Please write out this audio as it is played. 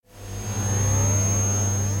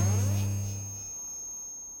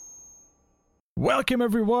Welcome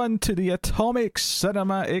everyone to the Atomic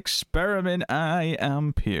Cinema Experiment. I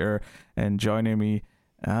am Peter, and joining me,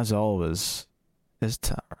 as always, is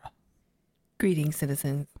Tara. Greetings,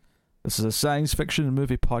 citizens. This is a science fiction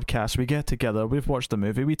movie podcast. We get together, we've watched the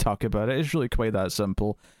movie, we talk about it. It's really quite that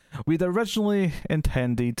simple. We'd originally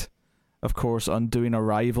intended, of course, on doing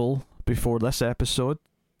Arrival before this episode,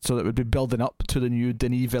 so that we'd be building up to the new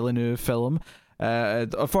Denis Villeneuve film.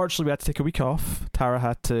 Unfortunately, we had to take a week off. Tara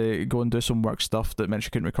had to go and do some work stuff that meant she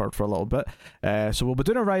couldn't record for a little bit. So we'll be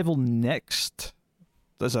doing Arrival next.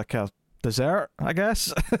 There's like a dessert, I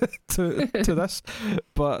guess, to this.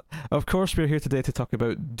 But of course, we're here today to talk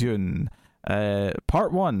about Dune,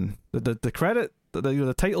 Part 1. The credit,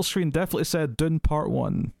 the title screen definitely said Dune Part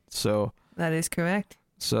 1. So that is correct.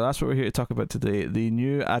 So that's what we're here to talk about today, the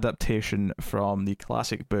new adaptation from the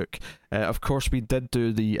classic book. Of course, we did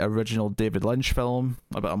do the original David Lynch film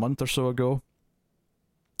about a month or so ago.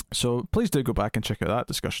 So please do go back and check out that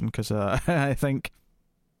discussion, because I think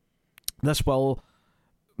this will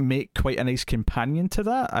make quite a nice companion to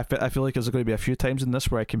that. I feel like there's going to be a few times in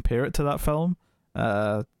this where I compare it to that film,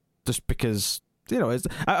 just because... You know,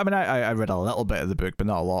 I read a little bit of the book, but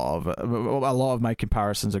not a lot of it. A lot of my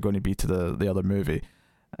comparisons are going to be to the other movie.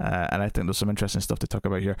 And I think there's some interesting stuff to talk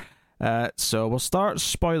about here. So we'll start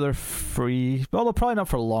spoiler free. Well, probably not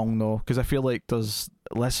for long though, because I feel like there's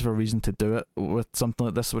less of a reason to do it with something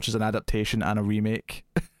like this, which is an adaptation and a remake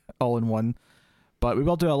all in one. But we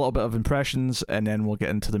will do a little bit of impressions, and then we'll get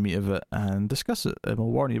into the meat of it and discuss it. And we'll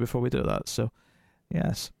warn you before we do that. So,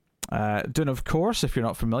 yes. Dune, of course, if you're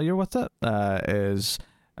not familiar with it, is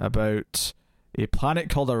about a planet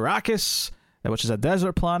called Arrakis, which is a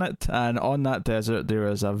desert planet, and on that desert there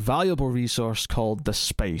is a valuable resource called the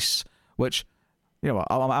space, which, you know what,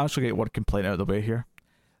 I'm actually getting one complaint out of the way here.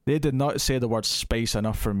 They did not say the word space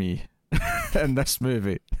enough for me in this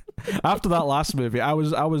movie. After that last movie, I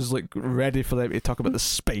was like ready for them to talk about the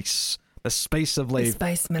space of life,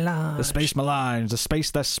 the space melange, the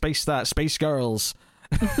space this, space that, space girls.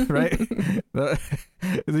 Right?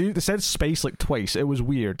 They said space like twice. It was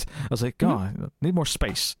weird. I was like, God, need more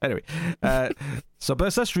space. Anyway, so but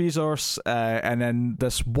it's this resource, and then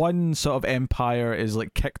this one sort of empire is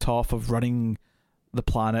like kicked off of running the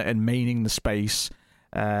planet and mining the space,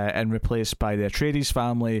 and replaced by the Atreides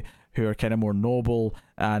family, who are kind of more noble,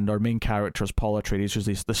 and our main character is Paul Atreides,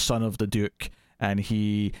 who's the son of the Duke. And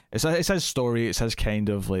it's his story, it's his kind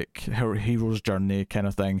of like hero's journey kind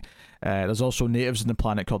of thing. There's also natives in the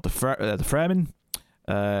planet called the Fremen,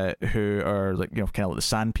 who are like, you know, kind of like the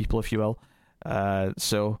sand people, if you will.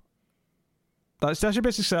 So that's your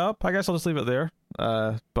basic setup. I guess I'll just leave it there.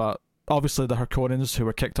 But obviously the Harkonnens, who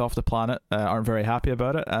were kicked off the planet, aren't very happy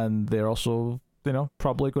about it, and they're also,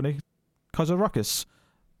 probably going to cause a ruckus.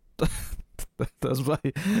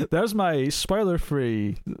 There's my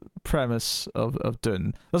spoiler-free premise of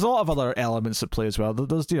Dune. There's a lot of other elements at play as well.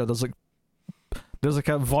 There's like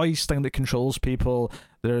a voice thing that controls people.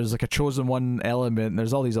 There's like a chosen one element.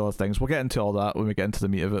 There's all these other things. We'll get into all that when we get into the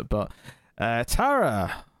meat of it. But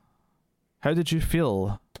Tara, how did you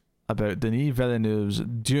feel about Denis Villeneuve's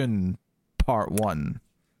Dune Part 1?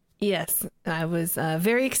 Yes, I was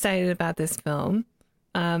very excited about this film,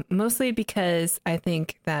 mostly because I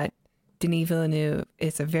think that Denis Villeneuve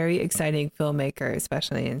is a very exciting filmmaker,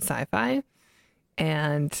 especially in sci-fi,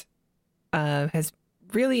 and has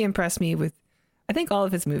really impressed me with, I think, all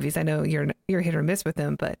of his movies. I know you're hit or miss with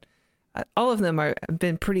them, but all of them have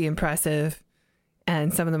been pretty impressive,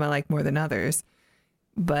 and some of them I like more than others.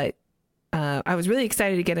 But I was really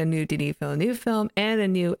excited to get a new Denis Villeneuve film and a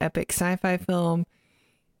new epic sci-fi film,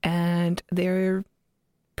 and they're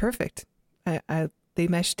perfect. They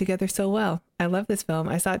meshed together so well. I love this film.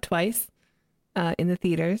 I saw it twice in the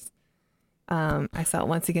theaters. I saw it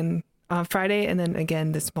once again on Friday and then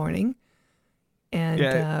again this morning.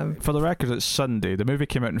 And for the record, it's Sunday. The movie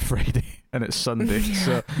came out on Friday and it's Sunday. Yeah.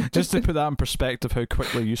 So just to put that in perspective, how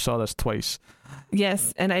quickly you saw this twice.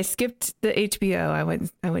 Yes, and I skipped the HBO.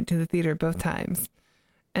 I went to the theater both times.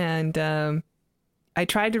 And I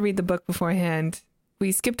tried to read the book beforehand.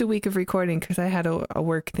 We skipped a week of recording because I had a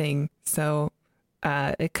work thing. So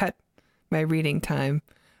it cut my reading time.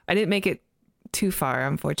 I didn't make it too far,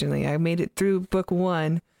 unfortunately. I made it through book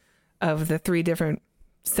 1 of the 3 different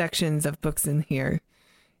sections of books in here,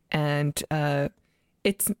 and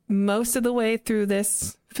it's most of the way through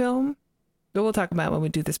this film, but we'll talk about when we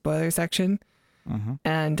do the spoiler section.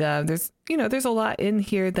 And there's a lot in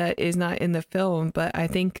here that is not in the film, but I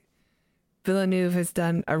think Villeneuve has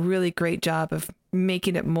done a really great job of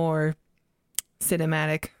making it more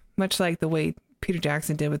cinematic, much like the way Peter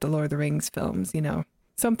Jackson did with the Lord of the Rings films.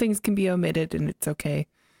 Some things can be omitted and it's okay.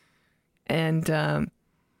 And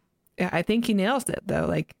I think he nails it though.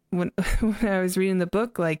 Like when when I was reading the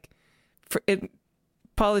book, like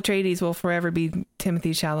Paul Atreides will forever be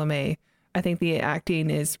Timothée Chalamet. I think the acting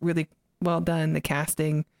is really well done, the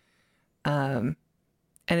casting, and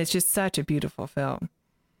it's just such a beautiful film.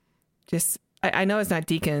 Just I know it's not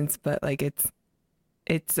Deakins, but like it's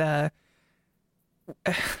I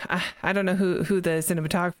don't know who the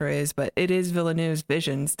cinematographer is, but it is Villeneuve's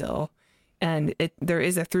vision still. And there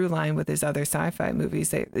is a through line with his other sci-fi movies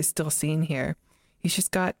that is still seen here. He's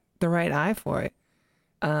just got the right eye for it.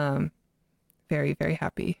 Very, very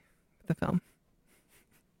happy with the film.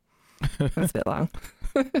 That's a bit long.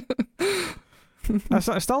 I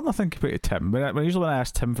still nothing compared to Tim. Usually when I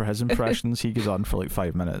ask Tim for his impressions, he goes on for like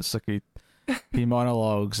 5 minutes. Like he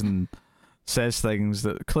monologues and says things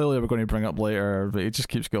that clearly we're going to bring up later, but he just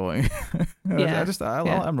keeps going. Yeah. I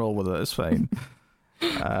let him roll with it. It's fine.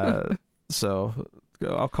 So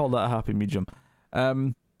I'll call that a happy medium.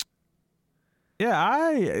 I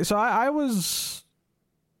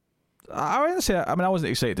wouldn't say, I wasn't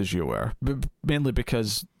excited as you were, but mainly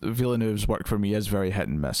because Villeneuve's work for me is very hit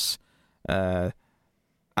and miss. His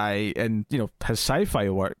sci-fi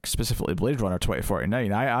work, specifically Blade Runner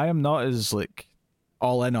 2049, I am not as like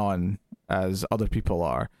all in on as other people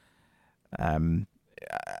are.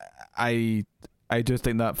 I do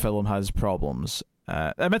think that film has problems.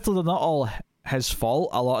 Admittedly, they're not all his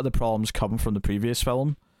fault. A lot of the problems come from the previous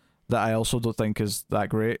film that I also don't think is that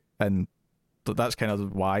great, and that's kind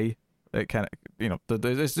of why it kind of,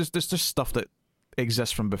 there's just stuff that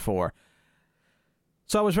exists from before.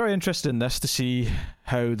 So I was very interested in this to see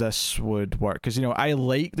how this would work, because I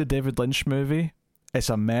like the David Lynch movie. It's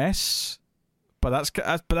a mess, but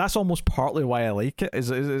that's almost partly why I like it.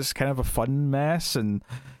 It's kind of a fun mess and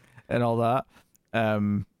all that.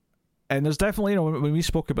 And there's definitely, when we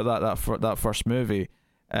spoke about that first movie,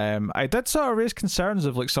 I did sort of raise concerns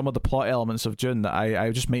of like some of the plot elements of Dune that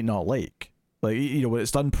I just might not like. Like, when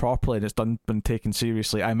it's done properly and it's been taken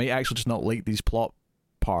seriously, I might actually just not like these plot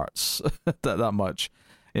parts that much.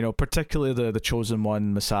 Particularly the Chosen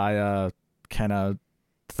One, Messiah kind of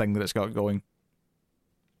thing that it's got going.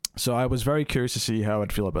 So I was very curious to see how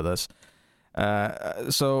I'd feel about this.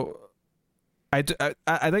 So I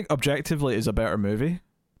think objectively it's a better movie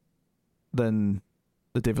than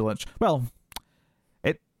the David Lynch. Well,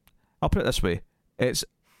 I'll put it this way: it's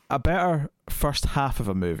a better first half of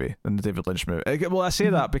a movie than the David Lynch movie. Well, I say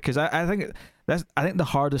that because I think the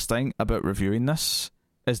hardest thing about reviewing this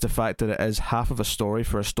is the fact that it is half of a story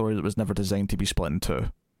for a story that was never designed to be split in two.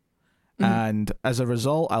 And as a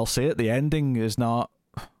result, I'll say it: the ending is not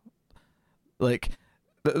like.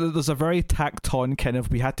 There's a very tacked on kind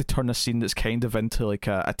of, we had to turn a scene that's kind of into like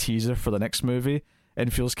a teaser for the next movie,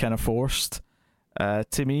 and feels kind of forced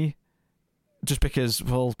to me, just because,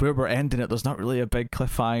 well, where we're ending it, there's not really a big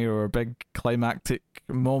cliffhanger or a big climactic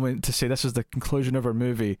moment to say this is the conclusion of our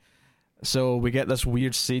movie. So we get this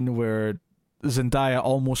weird scene where Zendaya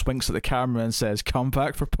almost winks at the camera and says, "Come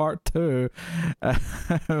back for part 2."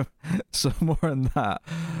 So more on that.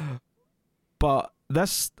 But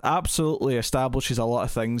this absolutely establishes a lot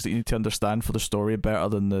of things that you need to understand for the story better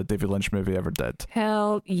than the David Lynch movie ever did.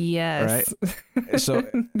 Hell yes. Right? So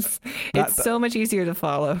it's so much easier to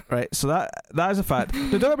follow. Right, so that is a fact.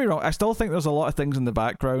 Now, don't get me wrong, I still think there's a lot of things in the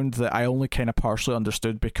background that I only kind of partially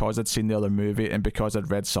understood because I'd seen the other movie and because I'd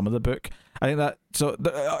read some of the book. I think that,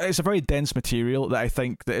 it's a very dense material that I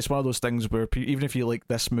think that it's one of those things where even if you like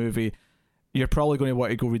this movie, you're probably going to want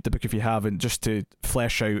to go read the book if you haven't, just to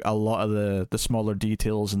flesh out a lot of the smaller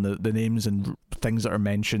details and the names and things that are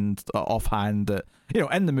mentioned offhand that,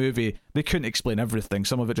 in the movie, they couldn't explain everything.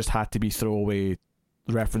 Some of it just had to be throwaway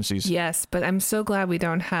references. Yes, but I'm so glad we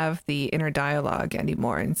don't have the inner dialogue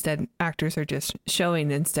anymore. Instead, actors are just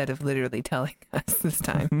showing instead of literally telling us this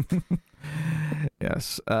time.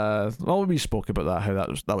 Yes. Well, we spoke about that, how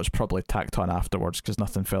that was probably tacked on afterwards because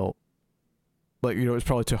nothing felt like, it was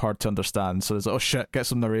probably too hard to understand. So there's like, oh shit, get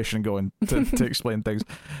some narration going to explain things.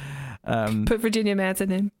 Put Virginia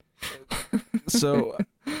Madsen in. So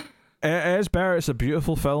it is better. It's a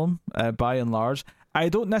beautiful film by and large. I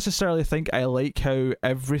don't necessarily think I like how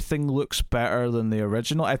everything looks better than the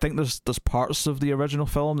original. I think there's parts of the original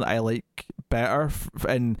film that I like better,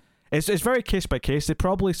 and it's very case by case. They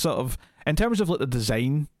probably sort of, in terms of like the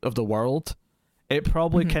design of the world, it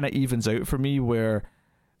probably kind of evens out for me, where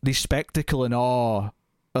the spectacle and awe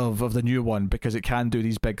of the new one, because it can do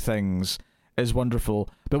these big things, is wonderful.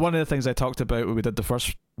 But one of the things I talked about when we did the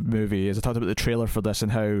first movie is I talked about the trailer for this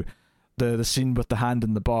and how the scene with the hand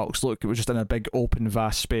in the box, look, it was just in a big open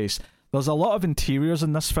vast space. There's a lot of interiors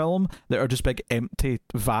in this film that are just big, empty,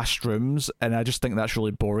 vast rooms, and I just think that's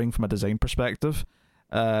really boring from a design perspective.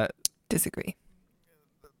 Disagree.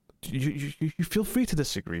 You feel free to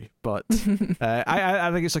disagree, but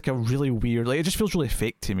I think it's like a really weird, like, it just feels really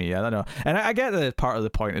fake to me. I don't know, and I get that part of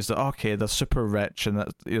the point is that, okay, they're super rich and that,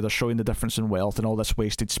 you know, they're showing the difference in wealth and all this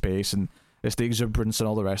wasted space and it's the exuberance and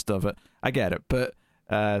all the rest of it. I get it, but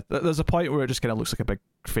there's a point where it just kind of looks like a big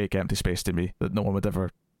fake empty space to me that no one would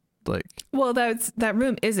ever like. Well, that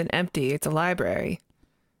room isn't empty; it's a library,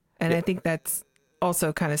 and I think that's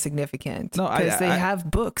also kind of significant because they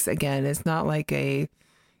have books again. It's not like a,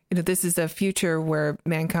 you know, this is a future where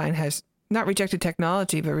mankind has not rejected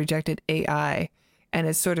technology, but rejected AI, and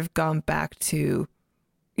has sort of gone back to,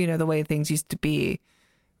 you know, the way things used to be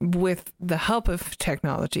with the help of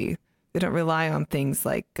technology. They don't rely on things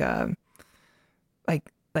like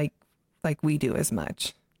we do as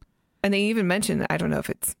much. And they even mention, I don't know if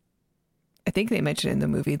it's, I think they mentioned in the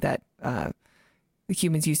movie that the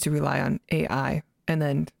humans used to rely on AI,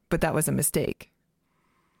 but that was a mistake.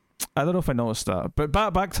 I don't know if I noticed that, but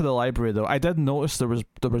back to the library though. I did notice there was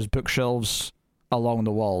bookshelves along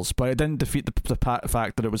the walls, but it didn't defeat the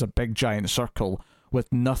fact that it was a big giant circle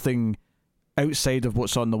with nothing outside of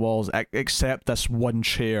what's on the walls except this one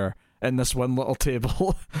chair and this one little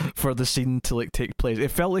table for the scene to like take place. It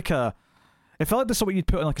felt like there's something you'd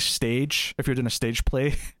put on like a stage if you're doing a stage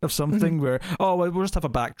play of something, where we'll just have a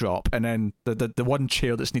backdrop and then the one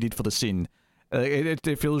chair that's needed for the scene.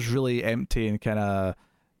 It feels really empty and kind of.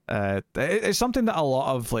 It's something that a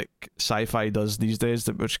lot of like sci-fi does these days,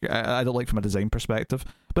 which I don't like from a design perspective.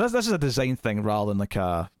 But this is a design thing rather than like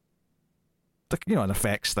an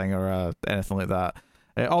effects thing or anything like that.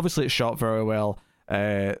 Obviously, it's shot very well.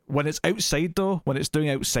 When it's outside though, when it's doing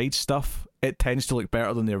outside stuff, it tends to look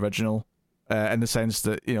better than the original. In the sense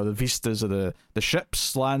that, you know, the vistas of the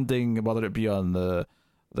ships landing, whether it be on the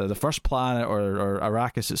first planet or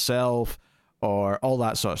Arrakis itself, or all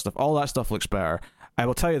that sort of stuff. All that stuff looks better. I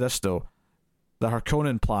will tell you this though, the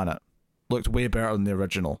Harkonnen planet looked way better than the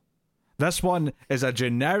original. This one is a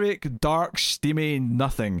generic, dark, steamy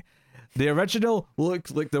nothing. The original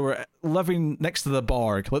looked like they were living next to the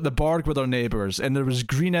Borg, like the Borg were their neighbours, and there was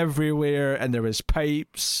green everywhere, and there was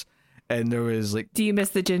pipes, and there was like. Do you miss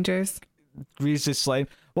the gingers? Greasy slime.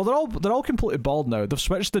 Well, they're all completely bald now. They've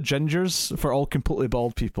switched the gingers for all completely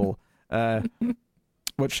bald people.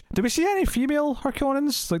 Which, do we see any female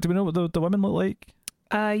Harkonnens? Like, do we know what the women look like?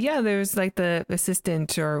 Yeah, there's like the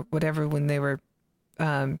assistant or whatever when they were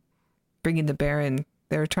bringing the Baron.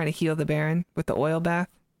 They were trying to heal the Baron with the oil bath.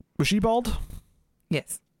 Was she bald?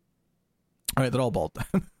 Yes. All right, they're all bald.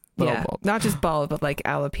 All bald. Not just bald, but like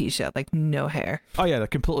alopecia, like no hair. Oh yeah, they're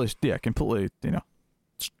completely, you know.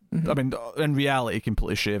 Mm-hmm. I mean, in reality,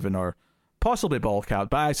 completely shaven or possibly bald capped,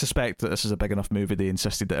 but I suspect that this is a big enough movie they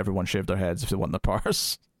insisted that everyone shave their heads if they want their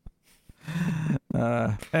parts.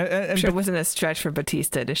 I'm sure it wasn't a stretch for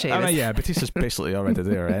Batista to shave. I mean, yeah, Batista's basically already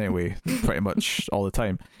there anyway, pretty much all the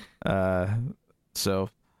time. And Stellan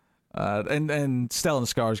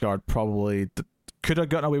Skarsgård probably could have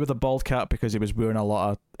gotten away with a bald cap because he was wearing a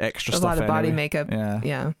lot of extra stuff. A lot of body makeup.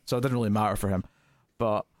 Yeah. So it didn't really matter for him.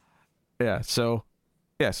 But yeah, so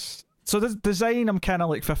yes. So the design I'm kind of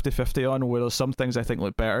like 50-50 on, where there's some things I think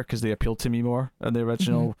look better because they appeal to me more than the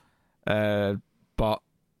original. Mm-hmm. But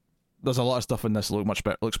there's a lot of stuff in this looks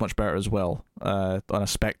much better as well on a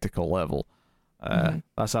spectacle level.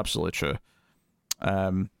 That's absolutely true.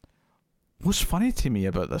 What's funny to me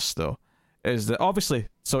about this though is that obviously,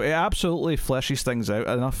 so it absolutely fleshes things out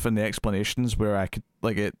enough in the explanations where I could,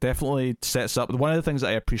 like, it definitely sets up. One of the things that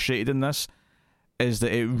I appreciated in this is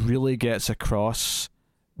that it really gets across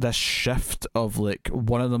this shift of like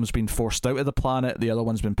one of them's been forced out of the planet, the other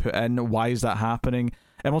one's been put in. Why is that happening?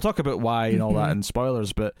 And we'll talk about why and all that in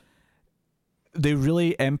spoilers, but they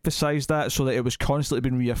really emphasised that so that it was constantly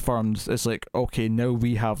being reaffirmed. It's like, okay, now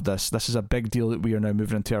we have this. This is a big deal that we are now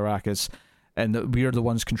moving into Arrakis and that we are the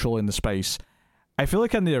ones controlling the spice. I feel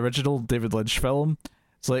like in the original David Lynch film,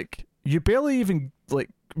 it's like you barely even like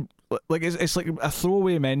it's like a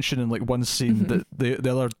throwaway mention in like one scene that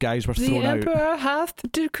the other guys were thrown out. The Emperor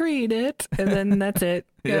hath decreed it, and then that's it.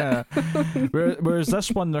 Yeah. Whereas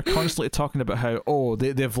this one, they're constantly talking about how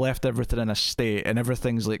they've left everything in a state and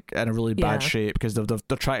everything's like in a really bad shape because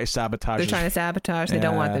they're trying to sabotage. They're trying to sabotage. They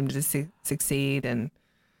don't want them to succeed, and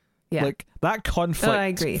like that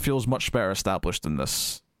conflict feels much better established in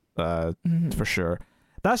this, for sure.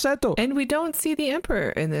 That said, though, and we don't see the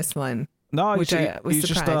Emperor in this one. No, he's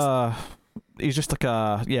surprised. Just like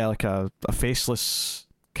a faceless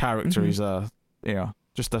character. He's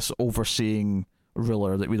just this overseeing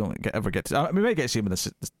ruler that we don't ever get to. We might get to see him in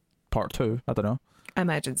part 2. I don't know. I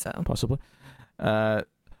imagine so. Possibly.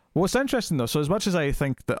 What's interesting though, so as much as I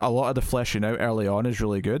think that a lot of the fleshing out early on is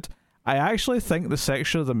really good, I actually think the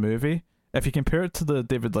section of the movie, if you compare it to the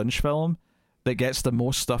David Lynch film, that gets the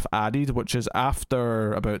most stuff added, which is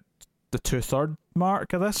after about the 2/3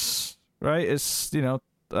 mark of this, right? It's,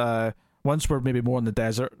 once we're maybe more in the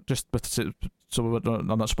desert, just with, so I'm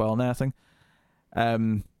not spoiling anything.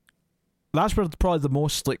 That's where probably the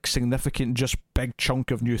most like significant, just big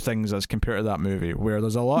chunk of new things as compared to that movie, where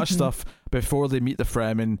there's a lot of stuff before they meet the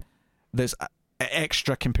Fremen that's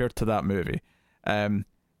extra compared to that movie.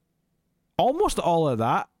 Almost all of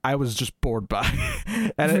that I was just bored by.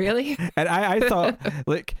 Really? I thought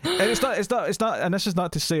like, and it's not, and this is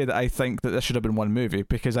not to say that I think that this should have been one movie,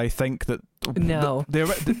 because I think that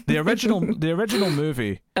the original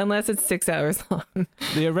movie, unless it's 6 hours long,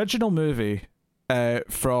 the original movie,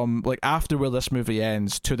 from like after where this movie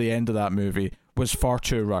ends to the end of that movie was far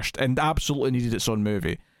too rushed and absolutely needed its own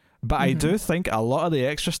movie. But I do think a lot of the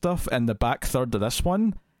extra stuff in the back third of this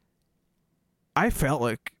one, I felt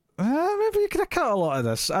like maybe you could have cut a lot of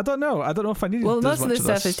this. I don't know if I needed. Well, most as of much this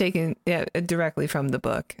stuff is taken directly from the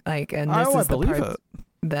book. Like, and this is the part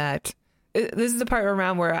that this is the part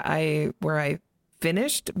around where I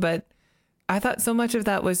finished, but I thought so much of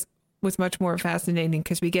that was much more fascinating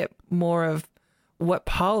because we get more of what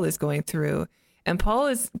Paul is going through, and Paul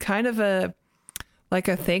is kind of a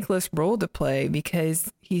thankless role to play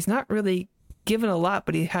because he's not really given a lot,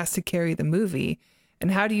 but he has to carry the movie.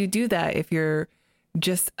 And how do you do that if you're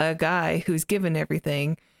just a guy who's given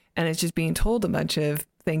everything and it's just being told a bunch of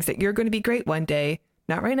things that you're going to be great one day,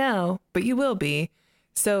 not right now, but you will be.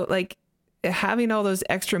 So like having all those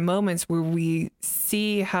extra moments where we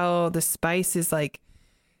see how the spice is like,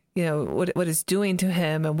 what it's doing to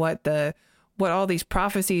him, and what all these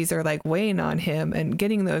prophecies are like weighing on him, and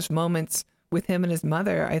getting those moments with him and his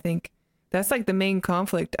mother, I think that's like the main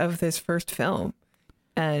conflict of this first film.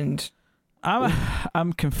 And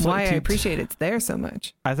I'm conflicted. Why I appreciate it's there so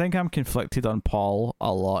much. I think I'm conflicted on Paul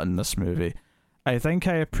a lot in this movie. I think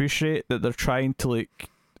I appreciate that they're trying to like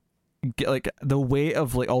get like the weight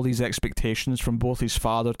of like all these expectations from both his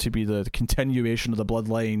father to be the continuation of the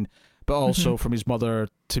bloodline, but also from his mother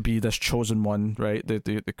to be this chosen one, right? The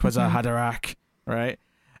Kwisatz Haderach, right?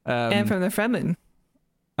 And from the Fremen.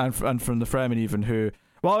 And from the Fremen even, who...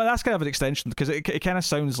 Well, I mean, that's kind of an extension, because it kind of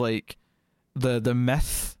sounds like the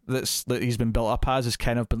myth that he's been built up as is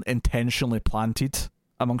kind of been intentionally planted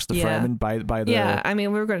amongst the Fremen by the... Yeah, I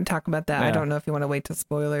mean, we were going to talk about that. Yeah. I don't know if you want to wait till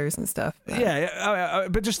spoilers and stuff. But... Yeah,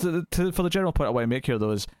 but just for the general point I want to make here,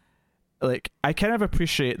 though, is like, I kind of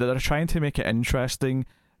appreciate that they're trying to make it interesting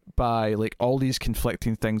by like all these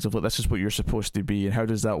conflicting things of like, this is what you're supposed to be and how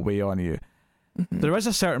does that weigh on you. There is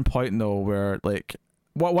a certain point though where like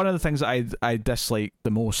one of the things that I disliked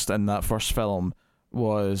the most in that first film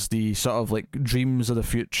was the sort of like dreams of the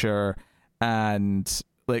future, and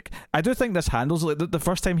like I do think this handles like the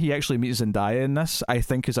first time he actually meets Zendaya in this, I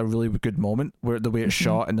think is a really good moment where the way it's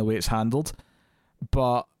shot and the way it's handled.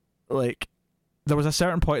 But like there was a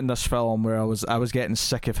certain point in this film where I was getting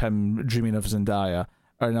sick of him dreaming of Zendaya,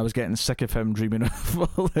 and I was getting sick of him dreaming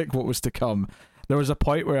of like what was to come. There was a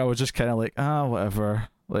point where I was just kind of like, whatever,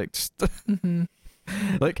 like just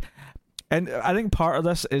like, and I think part of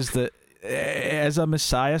this is that it is a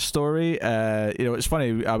Messiah story. It's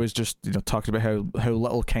funny, I was just talking about how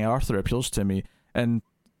little King Arthur appeals to me, and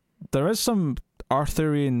there is some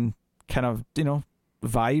Arthurian kind of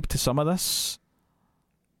vibe to some of this.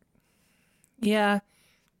 Yeah,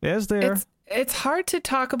 is there? It's hard to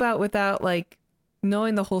talk about without like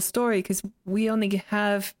knowing the whole story, because we only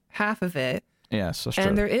have half of it. Yes, that's true.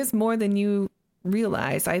 And there is more than you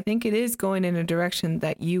realize. I think it is going in a direction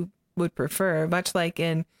that you would prefer, much like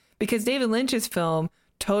because David Lynch's film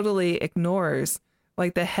totally ignores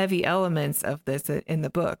like the heavy elements of this in the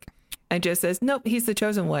book and just says, nope, he's the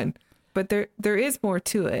chosen one. But there is more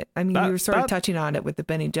to it. I mean, you were sort of touching on it with the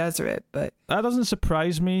Bene Gesserit, but that doesn't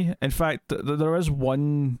surprise me. In fact, there is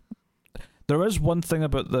one thing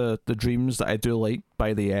about the dreams that I do like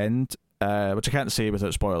by the end, which I can't say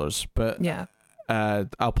without spoilers, but yeah.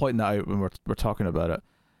 I'll point that out when we're talking about it.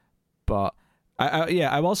 But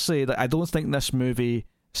I will say that I don't think this movie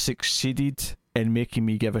succeeded in making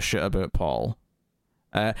me give a shit about Paul.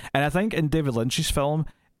 And I think in David Lynch's film,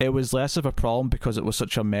 it was less of a problem because it was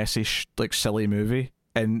such a messy, silly movie.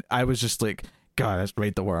 And I was just like, God, let's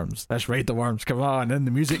raid the worms. Come on. And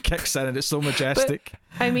the music kicks in and it's so majestic.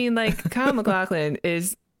 But, I mean, like, Kyle MacLachlan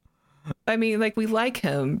is... I mean, like, we like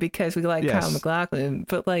him because we like Kyle MacLachlan,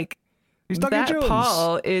 but, like, he's Duncan Jones.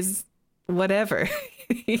 Paul is whatever,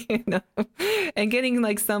 And getting,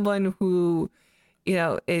 like, someone who you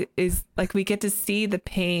know, it is like we get to see the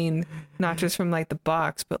pain, not just from like the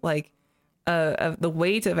box, but like of the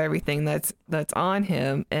weight of everything that's on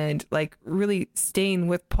him, and like really staying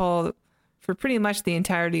with Paul for pretty much the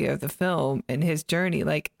entirety of the film and his journey.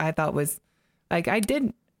 Like I thought was like, I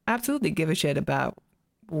did absolutely give a shit about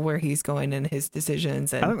where he's going and his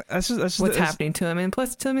decisions and what's happening to him. And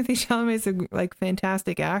plus Timothée Chalamet is a like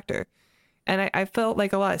fantastic actor. And I felt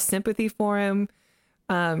like a lot of sympathy for him.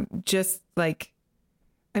 Just like,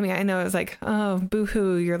 I mean, I know it was like, oh,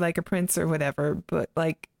 boo-hoo, you're like a prince or whatever. But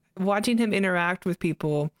like watching him interact with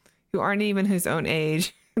people who aren't even his own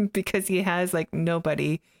age because he has like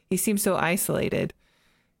nobody, he seems so isolated.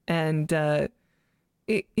 And,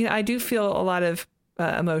 you know, I do feel a lot of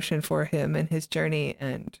emotion for him and his journey.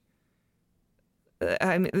 And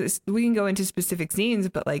I mean, we can go into specific scenes,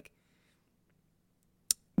 but like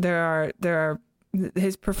there are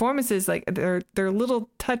his performances, like there are little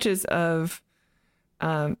touches of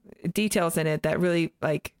details in it that really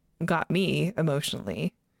like got me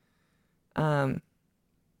emotionally. But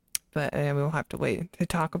we'll have to wait to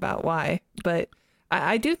talk about why. But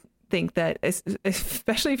I do think that,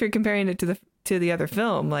 especially if you're comparing it to the other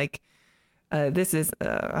film, like this is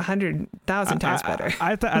 100,000 times better.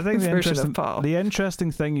 I think the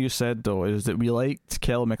interesting thing you said though is that we liked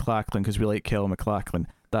Kelly MacLachlan because we like Kelly MacLachlan.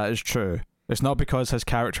 That is true. It's not because his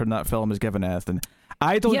character in that film is given anything.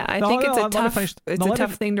 I don't. Yeah, I think it's a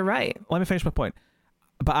tough thing to write. Let me finish my point.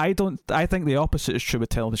 But I think the opposite is true with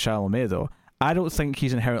Timothée Chalamet though. I don't think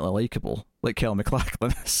he's inherently likable like Kelly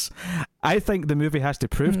MacLachlan is. I think the movie has to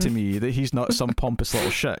prove to me that he's not some pompous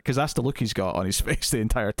little shit, because that's the look he's got on his face the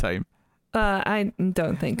entire time. I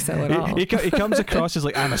don't think so at all. He comes across as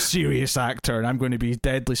like, I'm a serious actor and I'm going to be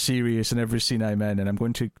deadly serious in every scene I'm in, and I'm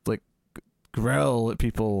going to like grill at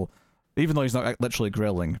people, even though he's not literally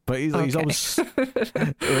grilling, but he's always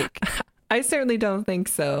like, I certainly don't think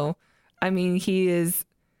so. I mean,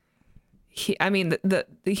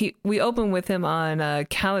 we open with him on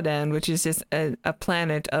Caladan, which is just a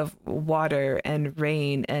planet of water and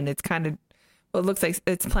rain, and it's kind of, well, it looks like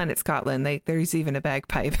it's Planet Scotland. There's even a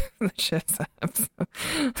bagpipe that shows up.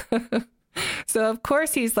 So of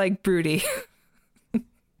course he's like broody.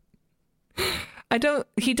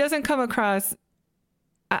 He doesn't come across,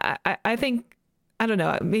 I think, I don't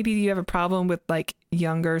know, maybe you have a problem with like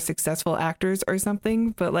younger successful actors or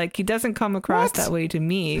something, but like he doesn't come across that way to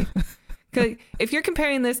me. Cause if you're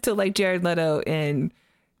comparing this to like Jared Leto in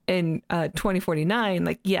 2049,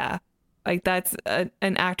 like, yeah, like that's an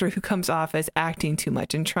actor who comes off as acting too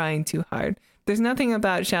much and trying too hard. There's nothing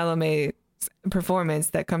about Chalamet's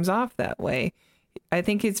performance that comes off that way. I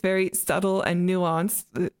think it's very subtle and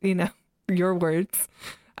nuanced, you know, your words.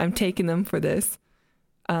 I'm taking them for this.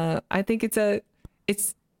 I think it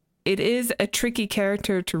is a tricky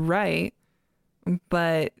character to write,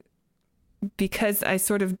 but because I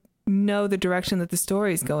sort of know the direction that the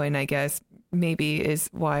story is going, I guess maybe is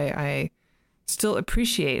why I still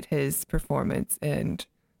appreciate his performance and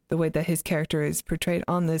the way that his character is portrayed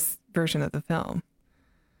on this version of the film.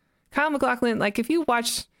 Kyle MacLachlan, like if you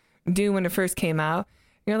watched Dune when it first came out,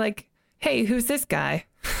 you're like, hey, who's this guy?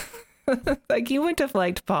 Like you wouldn't have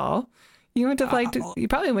liked Paul. You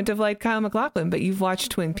probably wouldn't have liked Kyle MacLachlan, but you've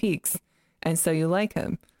watched Twin Peaks, and so you like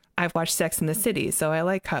him. I've watched Sex and the City, so I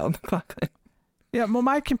like Kyle MacLachlan. Yeah, well,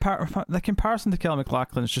 the comparison to Kelly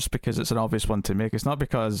MacLachlan is just because it's an obvious one to make. It's not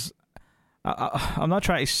because I'm not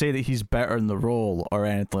trying to say that he's better in the role or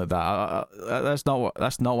anything like that. That's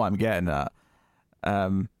not what I'm getting at.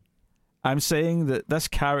 I'm saying that this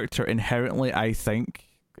character inherently, I think,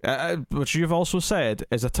 which you've also said,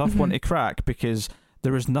 is a tough one to crack, because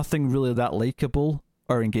there is nothing really that likable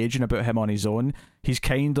or engaging about him on his own. He's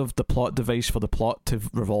kind of the plot device for the plot to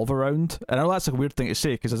revolve around. And I know that's a weird thing to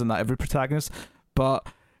say, because isn't that every protagonist? But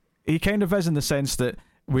he kind of is, in the sense that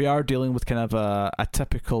we are dealing with kind of a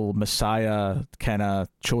typical Messiah kind of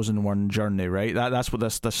chosen one journey, right? That's what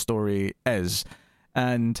this story is.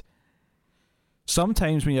 And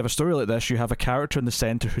sometimes when you have a story like this, you have a character in the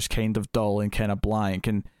centre who's kind of dull and kind of blank.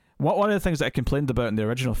 And one of the things that I complained about in the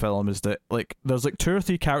original film is that like there's like 2 or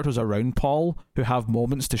 3 characters around Paul who have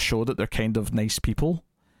moments to show that they're kind of nice people,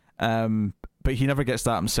 but he never gets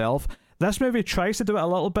that himself. This movie tries to do it a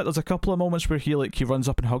little bit. There's a couple of moments where he runs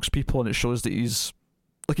up and hugs people, and it shows that he's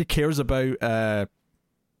like, he cares about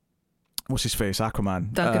what's his face,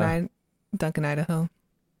 Aquaman, Duncan Idaho.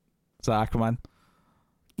 Is that Aquaman?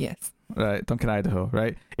 Yes. Right, Duncan Idaho.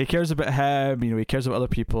 Right, he cares about him. You know, he cares about other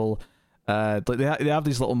people. Like they have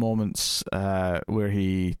these little moments where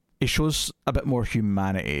he shows a bit more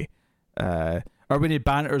humanity, or or when he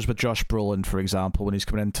banters with Josh Brolin, for example, when he's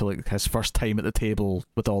coming into like his first time at the table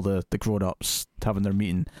with all the grown-ups having their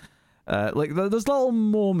meeting. Like there's little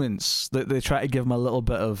moments that they try to give him a little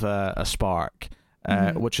bit of a spark,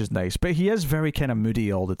 which is nice. But he is very kind of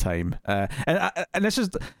moody all the time, and this is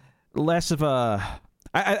less of a.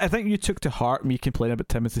 I think you took to heart me complaining about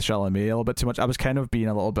Timothée Chalamet a little bit too much. I was kind of being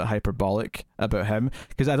a little bit hyperbolic about him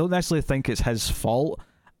because I don't necessarily think it's his fault.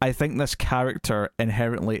 I think this character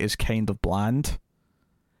inherently is kind of bland,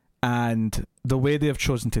 and the way they have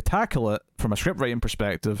chosen to tackle it from a script writing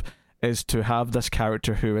perspective is to have this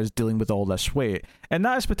character who is dealing with all this weight, and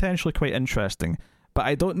that is potentially quite interesting. But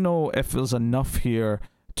I don't know if there's enough here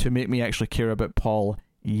to make me actually care about Paul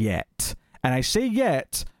yet. And I say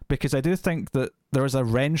yet because I do think that there is a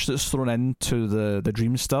wrench that's thrown into the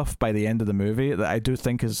dream stuff by the end of the movie that I do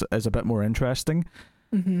think is a bit more interesting.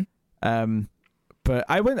 But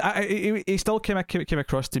he still came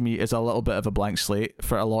across to me as a little bit of a blank slate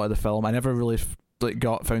for a lot of the film. I never really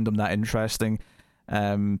found him that interesting.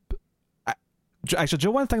 Actually, do you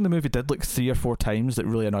know one thing the movie did like 3 or 4 times that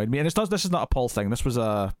really annoyed me? And this is not a Paul thing. This was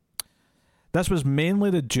mainly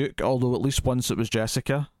the Duke, although at least once it was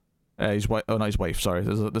Jessica. His wife. Oh, not his wife. Sorry.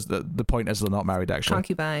 The point is they're not married. Actually,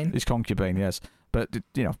 concubine. His concubine. Yes, but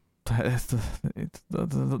you know,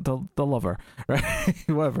 the lover, right?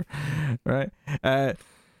 Whatever, right?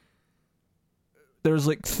 There's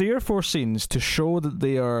like 3 or 4 scenes to show that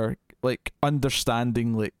they are like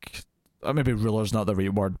understanding, like maybe ruler's not the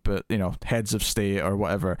right word, but you know, heads of state or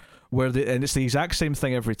whatever. And it's the exact same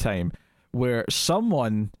thing every time. Where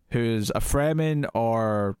someone who's a Fremen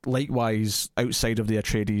or likewise outside of the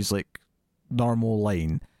Atreides like normal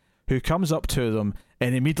line, who comes up to them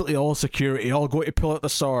and immediately all security all go to pull out the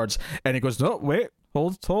swords, and he goes, no, wait,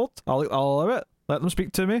 hold, I'll allow it, let them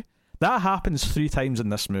speak to me. That happens 3 times in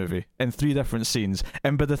this movie in 3 different scenes,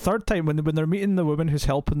 and by the 3rd time when they're meeting the woman who's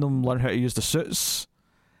helping them learn how to use the suits,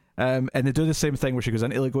 and they do the same thing where she goes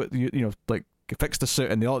into like you know like fix the suit,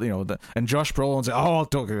 and they all, you know, and Josh Brolin's like, oh,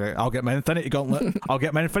 I'll get my Infinity Gauntlet,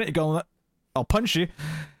 I'll punch you,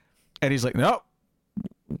 and he's like, no,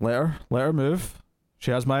 let her move,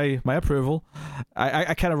 she has my approval.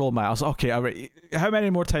 I kind of rolled my eyes. Okay, all right, how many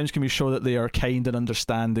more times can we show that they are kind and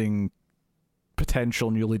understanding potential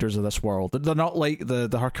new leaders of this world? They're not like the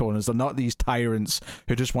Harkonnens. They're not these tyrants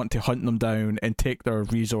who just want to hunt them down and take their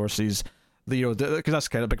resources. You know, because that's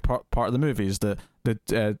kind of a big part of the movie is that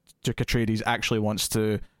Duke Atreides actually wants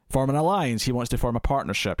to form an alliance. He wants to form a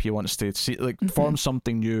partnership. He wants to see form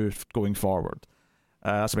something new going forward.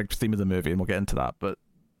 That's a big theme of the movie, and we'll get into that. But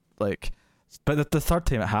the 3rd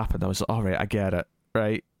time it happened, I was like, all right, I get it.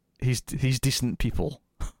 Right, he's decent people.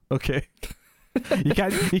 Okay.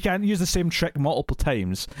 you can't use the same trick multiple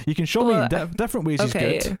times. You can show me in different ways.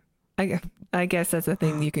 Okay, he's good. I guess that's a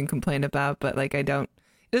thing you can complain about, but like it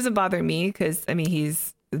doesn't bother me because I mean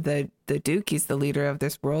he's the Duke, he's the leader of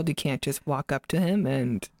this world. You can't just walk up to him,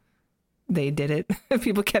 and they did it.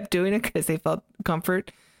 People kept doing it because they felt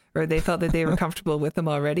comfort, or they felt that they were comfortable with him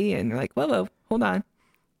already, and they're like, whoa, hold on,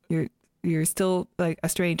 you're still like a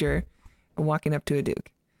stranger walking up to a Duke.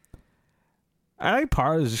 I think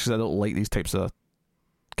part of it is just because I don't like these types of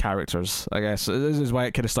characters. I guess this is why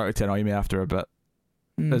it kind of started to annoy me after a bit.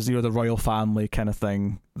 As you know, the royal family kind of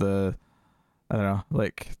thing. I don't know,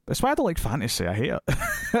 like that's why I don't like fantasy. I hate it.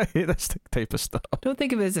 I hate this type of stuff. Don't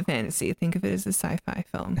think of it as a fantasy. Think of it as a sci-fi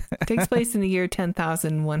film. It takes place in the year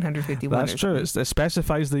 10,151. That's true. It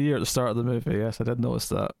specifies the year at the start of the movie. Yes, I did notice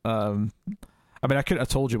that. I mean, I couldn't have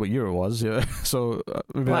told you what year it was. Yeah, so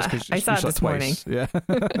maybe that's because I saw it this morning. Yeah,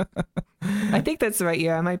 I think that's the right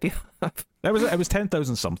year. I might be off. It was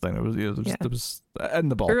 10,000 something. It was in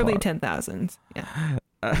the ballpark. Early 10,000s. Yeah.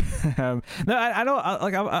 No, I know.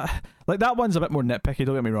 Like that one's a bit more nitpicky.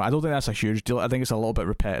 Don't get me wrong. I don't think that's a huge deal. I think it's a little bit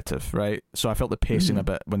repetitive, right? So I felt the pacing a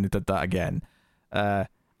bit when they did that again. I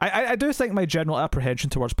do think my general apprehension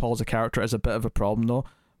towards Paul as a character is a bit of a problem though,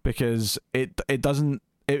 because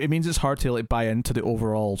it means it's hard to like buy into the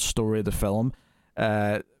overall story of the film.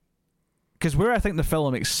 Because where I think the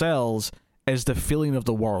film excels is the feeling of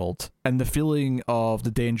the world and the feeling of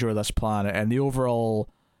the danger of this planet and the overall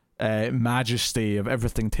majesty of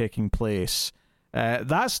everything taking place.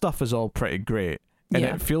 That stuff is all pretty great, and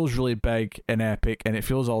it feels really big and epic, and it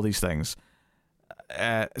feels all these things.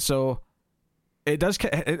 So it does,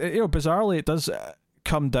 bizarrely, it does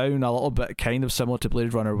come down a little bit, kind of similar to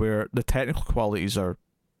Blade Runner, where the technical qualities are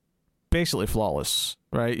basically flawless.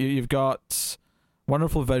 Right, you've got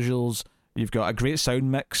wonderful visuals, you've got a great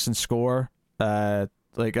sound mix and score.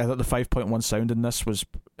 Like I thought the 5.1 sound in this was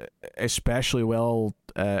especially well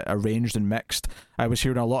arranged and mixed. I was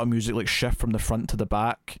hearing a lot of music like shift from the front to the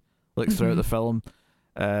back, like throughout the film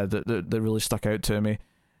that really stuck out to me.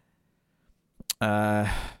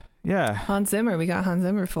 Yeah. Hans Zimmer, we got Hans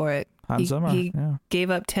Zimmer for it. He gave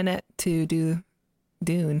up Tenet to do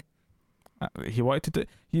Dune. He wanted to do,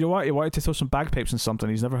 you know what? He wanted to throw some bagpipes in something.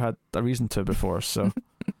 He's never had a reason to before. So,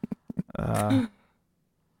 yeah.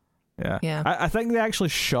 I think they actually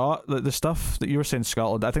shot the stuff that you were saying,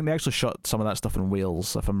 Scotland. I think they actually shot some of that stuff in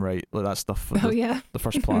Wales, if I'm right. Like that stuff. The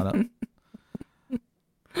First Planet.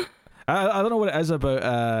 I don't know what it is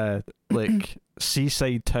about like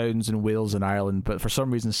seaside towns in Wales and Ireland, but for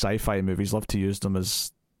some reason sci-fi movies love to use them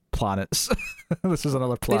as planets. This is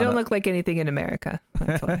another planet. They don't look like anything in America.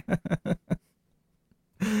 That's why.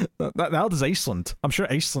 Now does Iceland. I'm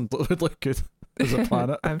sure Iceland would look good as a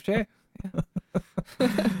planet. I'm sure.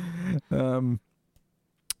 Yeah.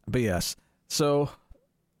 But yes, so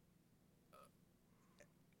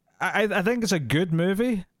I think it's a good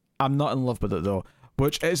movie. I'm not in love with it though.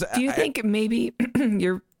 Which is, do you think maybe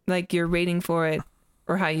your rating for it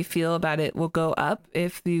or how you feel about it will go up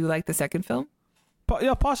if you like the second film?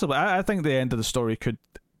 Yeah, possibly. I think the end of the story could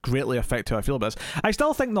greatly affect how I feel about this. I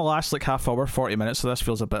still think the last like half hour, 40 minutes of this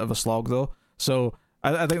feels a bit of a slog though. So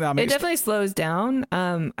I think that makes it definitely slows down.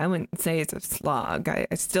 I wouldn't say it's a slog. I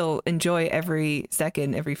still enjoy every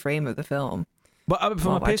second, every frame of the film. But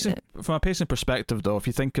from a pacing perspective though, if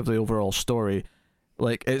you think of the overall story,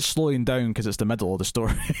 like it's slowing down because it's the middle of the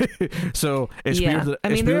story. So it's weird that,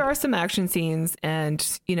 there are some action scenes and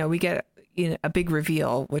we get a big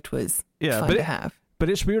reveal, which was fun to have. But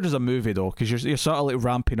it's weird as a movie though, because you're sort of like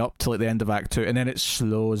ramping up to like the end of Act 2 and then it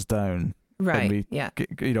slows down. Right. But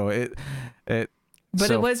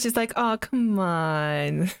it was just like, oh, come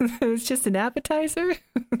on. It was just an appetizer.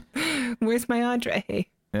 Where's my entree?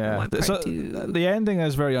 Yeah. The ending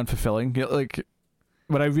is very unfulfilling. Like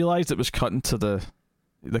when I realized it was cut into the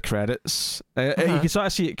credits, you can sort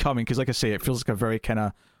of see it coming because, like I say, it feels like a very kind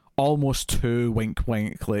of almost too wink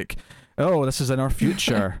wink, like, oh, this is in our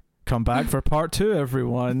future. Come back for part 2,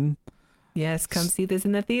 everyone. Yes, come see this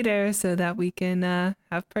in the theater so that we can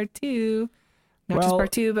have part 2. Not just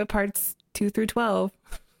part 2, but parts 2 through 12.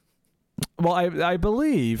 Well, I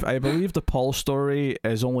believe the Paul story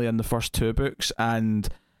is only in the first 2 books, and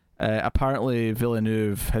apparently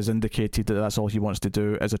Villeneuve has indicated that that's all he wants to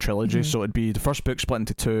do as a trilogy. So it'd be the first book split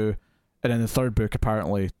into 2, and then the third book,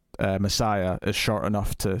 apparently Messiah, is short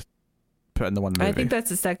enough to put in the one movie. I think that's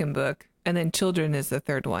the second book, and then Children is the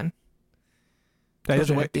third one.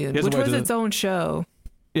 Which was its own show.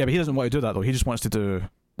 Yeah, but he doesn't want to do that though. He just wants to do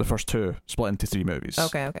the first 2 split into 3 movies.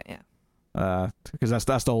 Okay, yeah. Because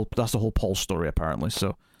that's the whole Paul story apparently.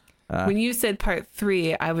 So when you said part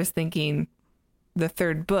 3, I was thinking the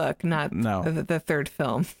third book, not the third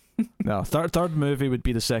film. No, third movie would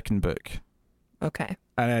be the second book. Okay.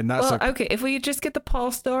 And that's okay. If we just get the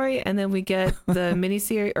Paul story and then we get the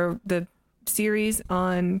miniseries or the series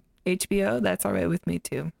on HBO, that's all right with me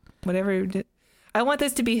too. Whatever. I want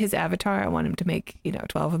this to be his Avatar. I want him to make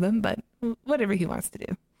 12 of them, but whatever he wants to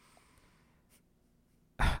do.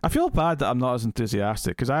 I feel bad that I'm not as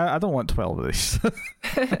enthusiastic because I don't want 12 of these.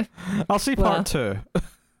 I'll see part 2.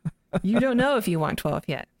 You don't know if you want 12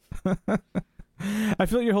 yet. I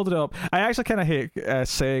feel like you're holding it up. I actually kind of hate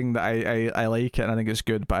saying that I like it and I think it's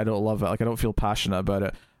good, but I don't love it. Like I don't feel passionate about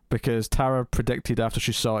it because Tara predicted after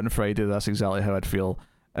she saw it on Friday that's exactly how I'd feel,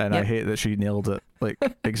 and I hate that she nailed it like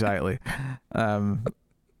exactly.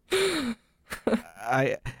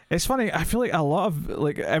 It's funny. I feel like a lot of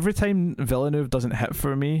like every time Villeneuve doesn't hit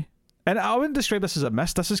for me, and I wouldn't describe this as a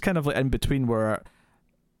miss. This is kind of like in between where,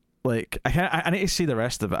 like, I need to see the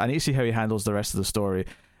rest of it. I need to see how he handles the rest of the story.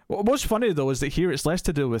 What's funny though is that here it's less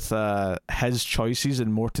to do with his choices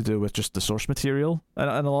and more to do with just the source material in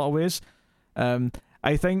a lot of ways.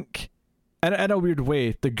 I think, in a weird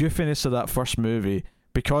way, the goofiness of that first movie,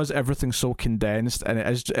 because everything's so condensed and it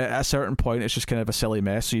is at a certain point it's just kind of a silly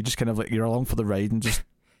mess, so you just kind of like you're along for the ride and just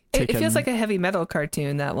it feels like a heavy metal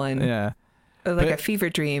cartoon, that one. Yeah, or like a fever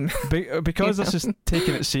dream. Because this is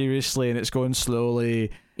taking it seriously and it's going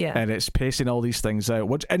slowly, and it's pacing all these things out,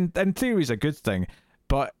 which in theory is a good thing,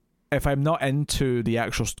 but if I'm not into the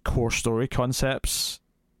actual core story concepts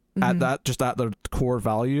at their core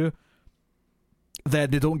value,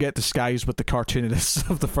 then they don't get disguised with the cartooniness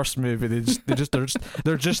of the first movie.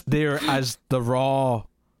 They're just there as the raw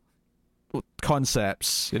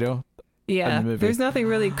concepts, Yeah, the there's nothing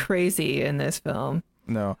really crazy in this film.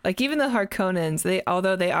 No, like even the Harkonnens,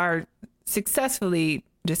 although they are successfully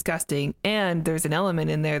disgusting, and there's an element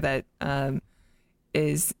in there that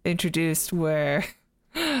is introduced where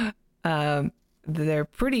they're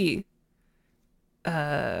pretty.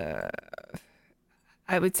 I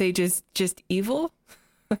would say just evil.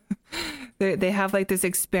 They have like this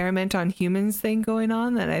experiment on humans thing going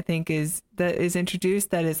on that I think is introduced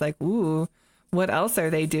that is like, ooh, what else are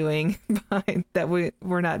they doing behind that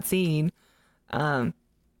we're not seeing?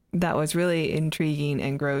 That was really intriguing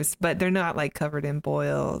and gross, but they're not like covered in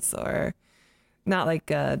boils or not like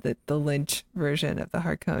the Lynch version of the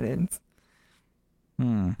Harkonnens.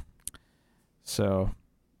 So,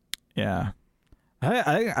 yeah.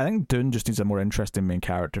 I think Dune just needs a more interesting main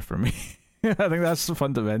character for me. I think that's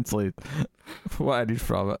fundamentally what I need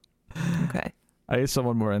from it. Okay. I need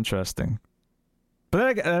someone more interesting.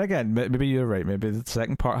 But then again, maybe you're right. Maybe the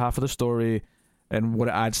second half of the story and what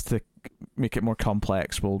it adds to make it more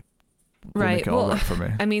complex will make it all right for me.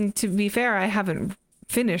 I mean, to be fair, I haven't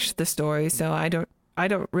finished the story, so I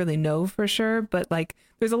don't really know for sure. But like,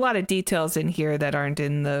 there's a lot of details in here that aren't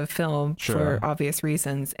in the film for obvious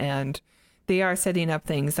reasons, and they are setting up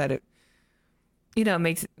things that it,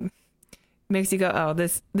 makes you go, oh,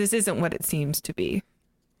 this isn't what it seems to be.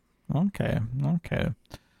 Okay.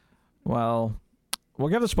 Well, we'll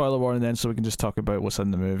give the spoiler warning then, so we can just talk about what's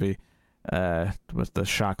in the movie with the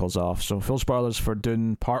shackles off. So full spoilers for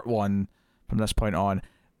Dune Part 1 from this point on.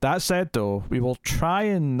 That said, though, we will try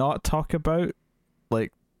and not talk about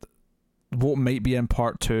like what might be in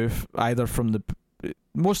Part 2, either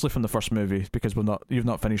mostly from the first movie, because you've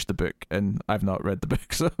not finished the book and I've not read the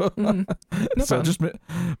book, so No so problem.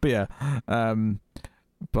 but yeah,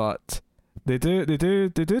 but they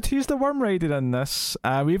do tease the worm riding in this.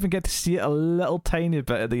 We even get to see it a little tiny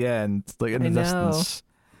bit at the end, like in the distance.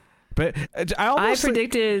 But I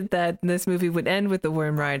predicted that this movie would end with the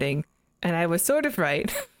worm riding, and I was sort of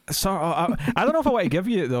right. So I don't know if I want to give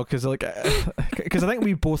you it though, because I think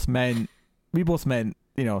we both meant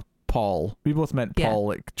Paul. We both meant Paul,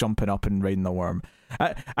 like jumping up and riding the worm.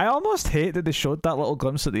 I almost hate that they showed that little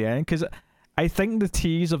glimpse at the end, because I think the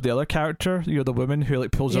tease of the other character, the woman who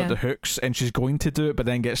like pulls out the hooks and she's going to do it but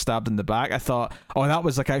then gets stabbed in the back, I thought, oh, that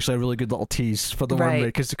was like actually a really good little tease for the worm,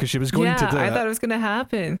 because she was going to do it. I thought it was going to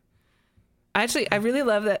happen. Actually, I really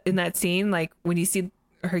love that in that scene, like when you see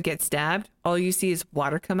her get stabbed, all you see is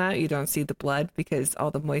water come out. You don't see the blood because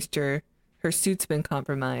all the moisture, her suit's been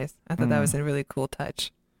compromised. I thought that was a really cool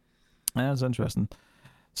touch. Yeah, that's interesting.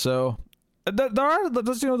 So there's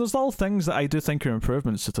little things that I do think are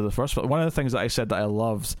improvements to the first. But one of the things that I said that I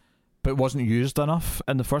loved but wasn't used enough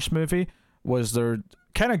in the first movie was their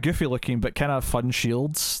kind of goofy looking but kind of fun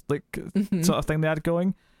shields, like sort of thing they had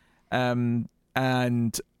going. And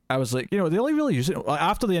I was like, they only really use it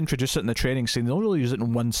after they introduce it in the training scene. They only really use it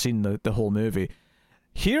in one scene the whole movie.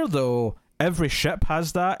 Here, though, every ship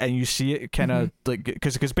has that, and you see it kind of like,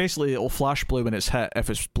 because basically it'll flash blue when it's hit if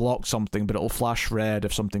it's blocked something, but it'll flash red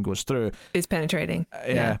if something goes through. It's penetrating.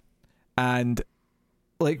 Yeah. And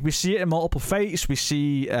like we see it in multiple fights. We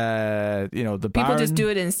see the people Baron just do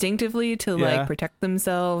it instinctively to like protect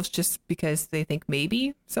themselves, just because they think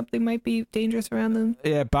maybe something might be dangerous around them.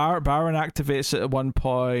 Yeah, Baron activates it at one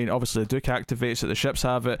point. Obviously, the Duke activates it. The ships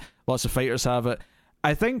have it. Lots of fighters have it.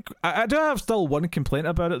 I think I do have still one complaint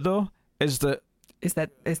about it though. Is that it's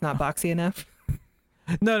not boxy enough?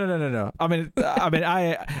 No. I mean,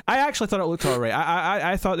 I actually thought it looked alright.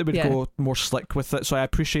 I thought they would go more slick with it, so I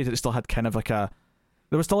appreciated it still had kind of like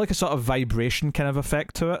there was still like a sort of vibration kind of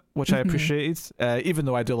effect to it, which I appreciated. Even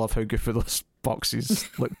though I do love how goofy those boxes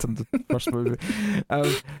looked in the first movie.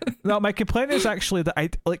 No, my complaint is actually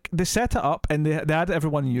that they set it up and they had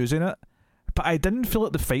everyone using it, but I didn't feel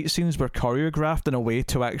like the fight scenes were choreographed in a way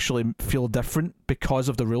to actually feel different because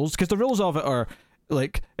of the rules. Because the rules of it are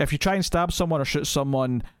like, if you try and stab someone or shoot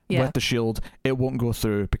someone with the shield, it won't go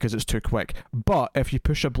through because it's too quick. But if you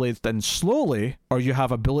push a blade in slowly, or you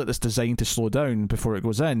have a bullet that's designed to slow down before it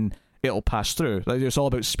goes in, it'll pass through. Like, it's all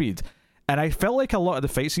about speed. And I felt like a lot of the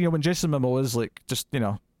fight scene, when Jason Momoa is like just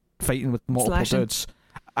fighting with multiple dudes,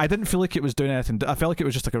 I didn't feel like it was doing anything. I felt like it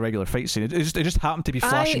was just like a regular fight scene. It just happened to be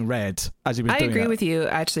flashing red as he was doing it. I agree with you,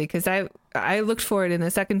 actually, because I looked for it in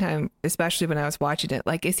the second time, especially when I was watching it.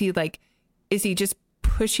 Like, is he just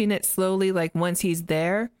pushing it slowly, like once he's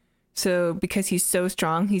there? So because he's so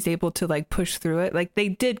strong, he's able to like push through it. Like, they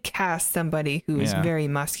did cast somebody who is very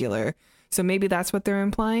muscular. So maybe that's what they're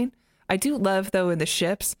implying. I do love, though, in the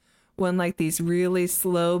ships, when like these really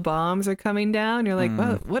slow bombs are coming down, you're like,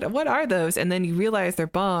 what are those? And then you realize they're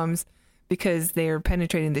bombs because they're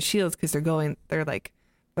penetrating the shields, because they're like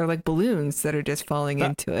balloons that are just falling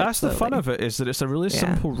into it. That's slowly. The fun of it, is that it's a really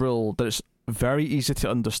simple rule that it's very easy to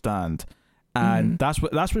understand. And that's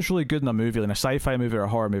what's really good in a movie, in a sci-fi movie or a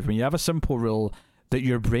horror movie, when you have a simple rule that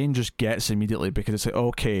your brain just gets immediately, because it's like,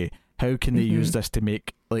 okay, how can they use this to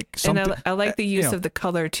make like something? And I like the use of the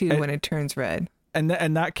color too when it turns red. And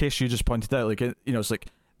in that case, you just pointed out, like, it's like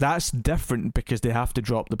That's different because they have to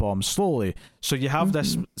drop the bomb slowly. So you have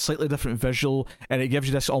this slightly different visual, and it gives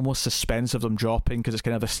you this almost suspense of them dropping because it's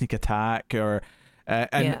kind of a sneak attack.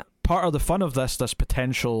 Part of the fun of this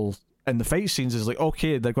potential in the fight scenes is like,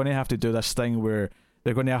 okay, they're going to have to do this thing where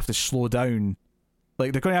they're going to have to slow down.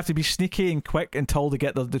 Like, they're going to have to be sneaky and quick until they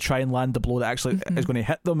get to try and land the blow that actually is going to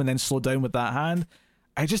hit them, and then slow down with that hand.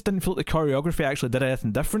 I just didn't feel like the choreography actually did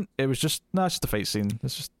anything different. It was just, no, it's just a fight scene.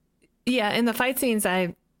 It's just... Yeah, in the fight scenes,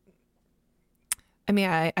 I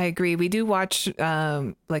agree. We do watch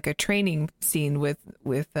like a training scene with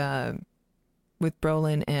Brolin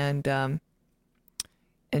and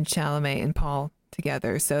Chalamet and Paul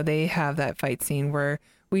together. So they have that fight scene where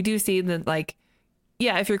we do see that, like,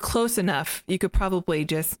 yeah, if you're close enough, you could probably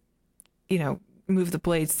just, move the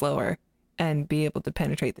blade slower and be able to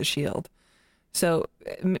penetrate the shield. So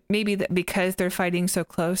maybe that because they're fighting so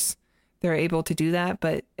close, they're able to do that.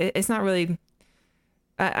 But it's not really.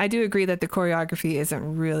 I do agree that the choreography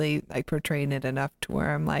isn't really like portraying it enough to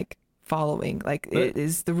where I'm like following. Like,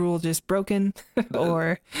 is the rule just broken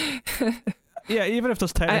or? Yeah, even if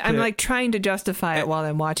there's technically... I'm like trying to justify it while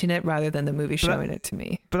I'm watching it rather than the movie showing it to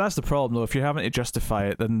me. But that's the problem, though. If you're having to justify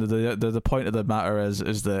it, then the point of the matter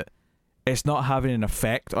is that it's not having an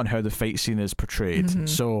effect on how the fight scene is portrayed.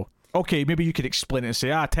 So, okay, maybe you could explain it and say,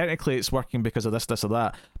 technically it's working because of this, or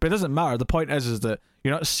that. But it doesn't matter. The point is that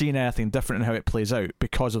you're not seeing anything different in how it plays out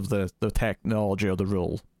because of the technology or the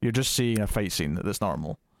rule. You're just seeing a fight scene that's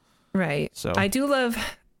normal. Right. So I do love...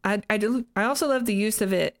 I also love the use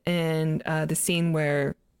of it in the scene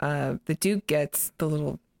where the Duke gets the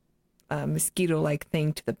little mosquito-like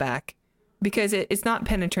thing to the back, because it's not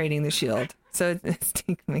penetrating the shield. So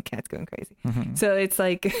my cat's going crazy. So it's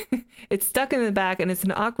like it's stuck in the back, and it's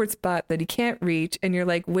an awkward spot that he can't reach, and you're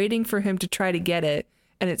like waiting for him to try to get it,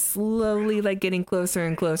 and it's slowly like getting closer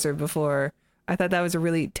and closer before. I thought that was a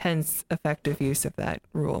really tense, effective use of that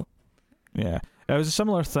rule. Yeah. It was a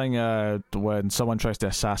similar thing when someone tries to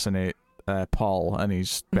assassinate Paul in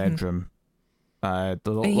his bedroom.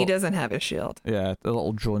 He doesn't have a shield. Yeah, the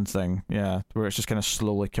little drone thing. Yeah, where it's just kind of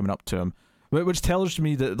slowly coming up to him, which tells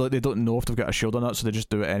me that they don't know if they've got a shield or not, so they just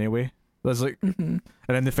do it anyway. There's like, and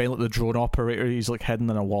then they find like the drone operator. He's like hidden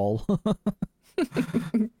in a wall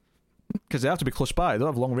because they have to be close by. They don't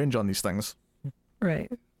have long range on these things.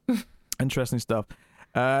 Right. Interesting stuff.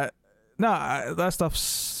 No, that stuff's...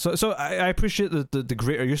 So I appreciate the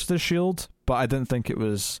greater use of the shield, but I didn't think it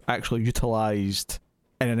was actually utilised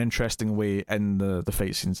in an interesting way in the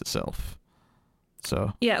fight scenes itself.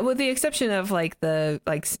 So yeah, with the exception of like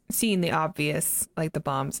seeing the obvious, like the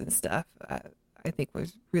bombs and stuff, I think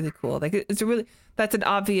was really cool. Like that's an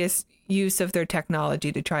obvious use of their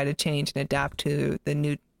technology to try to change and adapt to the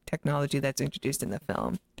new technology that's introduced in the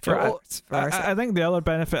film. I think the other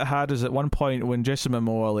benefit it had is at one point when Jason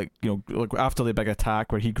Momoa, like after the big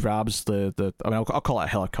attack where he grabs I'll call it a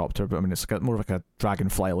helicopter, but I mean it's more of like a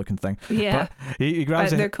dragonfly looking thing. Yeah, but he grabs.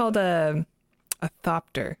 They're called a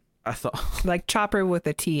thopter. I thought like chopper with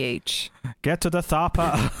a TH. Get to the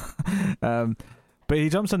thopper. But he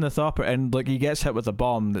jumps in the thopper and like he gets hit with a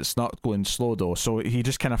bomb that's not going slow though, so he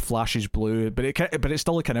just kind of flashes blue, but it's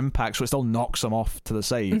still like an impact, so it still knocks him off to the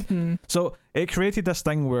side. So it created this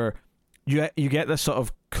thing where you get this sort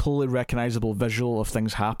of clearly recognizable visual of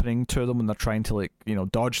things happening to them when they're trying to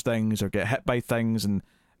dodge things or get hit by things, and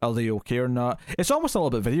are they okay or not? It's almost a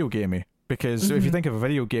little bit video gamey because if you think of a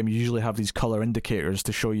video game, you usually have these color indicators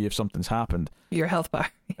to show you if something's happened. Your health bar.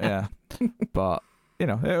 Yeah. But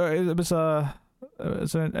it was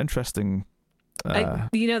it's an interesting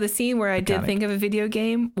the scene where I mechanic. did think of a video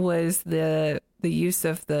game was the use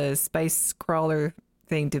of the spice crawler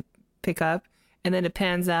thing to pick up, and then it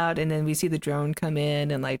pans out and then we see the drone come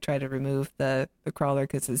in and like try to remove the crawler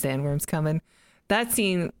because the sandworm's coming. That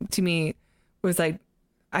scene to me was like,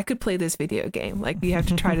 I could play this video game. Like you have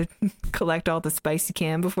to try to collect all the spice you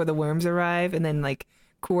can before the worms arrive, and then like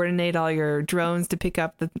coordinate all your drones to pick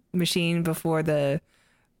up the machine before it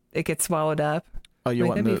gets swallowed up. Oh,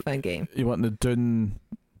 that'd be a fun game. You want the Dune,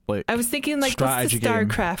 like I was thinking like what's the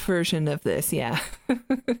StarCraft version of this? Yeah.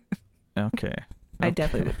 Okay. I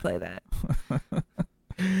definitely would play that.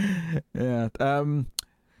 Yeah.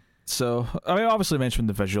 So I mean, obviously mentioned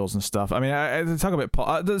the visuals and stuff. I mean, I talk about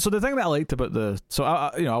Paul. So the thing that I liked about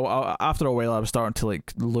after a while, I was starting to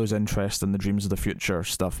like lose interest in the Dreams of the Future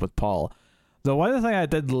stuff with Paul. The one thing I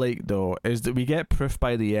did like though is that we get proof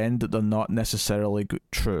by the end that they're not necessarily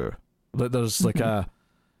true. That there's like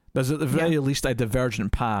there's at the very least a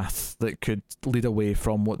divergent path that could lead away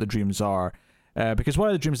from what the dreams are, because one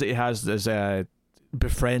of the dreams that he has is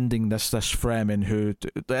befriending this Fremen who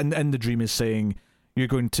in the dream is saying, you're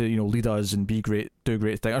going to, lead us and be great, do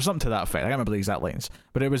great things, or something to that effect. I can't remember the exact lines,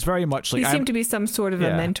 but it was very much like he seemed to be some sort of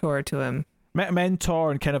a mentor to him.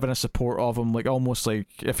 Mentor and kind of in a support of him, like almost like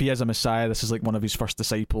if he is a messiah, this is like one of his first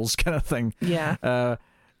disciples kind of thing. Yeah.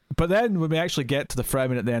 But then when we actually get to the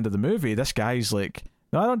Fremen at the end of the movie, this guy's like,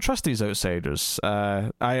 no, I don't trust these outsiders.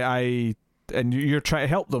 And you're trying to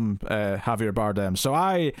help them, Javier Bardem. So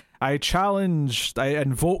I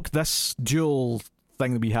invoke this dual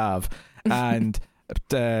thing that we have, and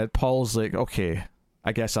Paul's like, okay,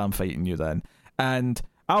 I guess I'm fighting you then. And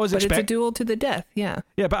I was it's a duel to the death, yeah.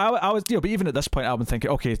 Yeah, but I was, but even at this point, I've been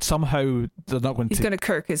thinking, okay, somehow they're not going to. He's going to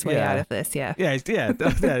Kirk his way out of this, yeah. Yeah,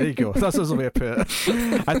 there you go. That's the way to put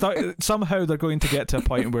it. I thought somehow they're going to get to a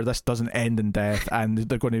point where this doesn't end in death, and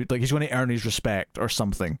they're going to, he's going to earn his respect or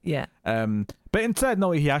something. Yeah. But instead,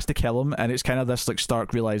 no, he has to kill him, and it's kind of this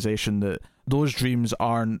stark realization that those dreams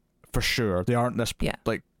aren't for sure. They aren't this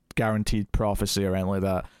guaranteed prophecy or anything like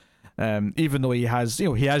that. Even though he has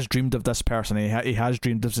dreamed of this person, he has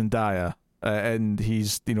dreamed of Zendaya, and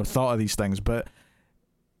he's thought of these things, but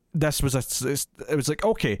this was it was like,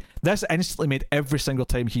 okay, this instantly made every single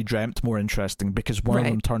time he dreamt more interesting because one of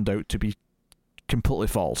them turned out to be completely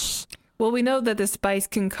false. Well, we know that the spice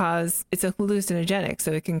it's a hallucinogenic,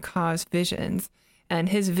 so it can cause visions, and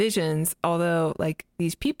his visions, although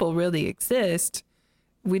these people really exist,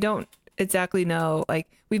 we don't exactly know.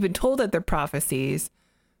 We've been told that they're prophecies.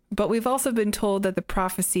 But we've also been told that the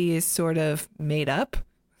prophecy is sort of made up,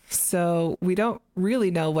 so we don't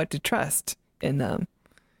really know what to trust in them.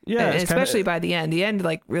 Yeah, and especially by the end. The end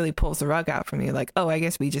really pulls the rug out from you. Oh, I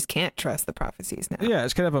guess we just can't trust the prophecies now. Yeah,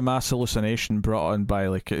 it's kind of a mass hallucination brought on by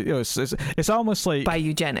it's almost like by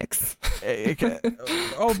eugenics. By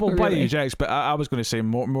eugenics. But I was going to say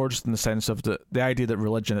more just in the sense of the idea that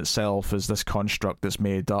religion itself is this construct that's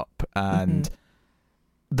made up, and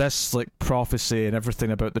this prophecy and everything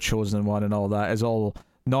about the chosen one and all that is all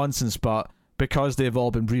nonsense. But because they've all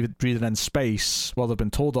been breathing in space, they've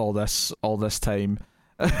been told all this time.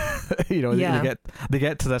 They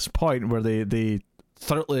get to this point where they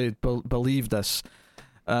thoroughly believe this.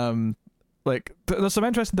 There's some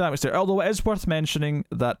interesting dynamics there. Although it is worth mentioning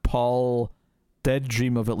that Paul did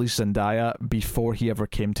dream of at least Zendaya before he ever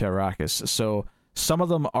came to Arrakis. So some of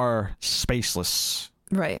them are spaceless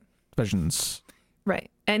visions. Right.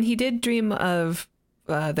 And he did dream of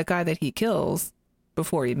the guy that he kills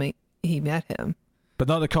before he met him. But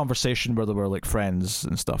not the conversation where they were friends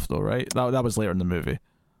and stuff, though, right? That was later in the movie.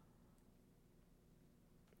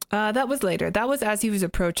 That was later. That was as he was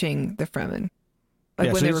approaching the Fremen.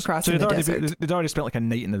 When they were crossing the desert. They'd already spent a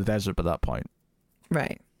night in the desert by that point.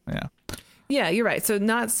 Right. Yeah. Yeah, you're right. So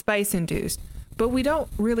not spice-induced. But we don't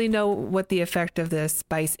really know what the effect of the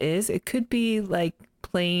spice is. It could be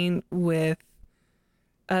playing with...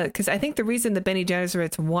 because I think the reason the Bene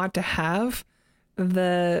Gesserits want to have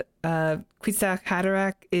the Kwisatz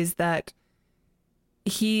Haderach is that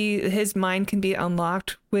his mind can be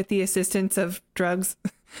unlocked with the assistance of drugs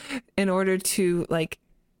in order to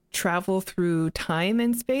travel through time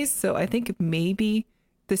and space. So I think maybe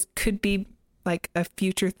this could be a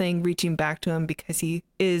future thing reaching back to him because he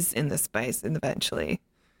is in the spice and eventually.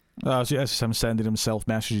 So yes, him sending himself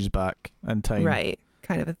messages back in time. Right.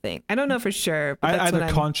 Kind of a thing. I don't know for sure. But that's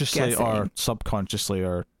either consciously or subconsciously,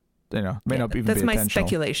 or may not even be intentional. That's my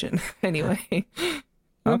speculation, anyway.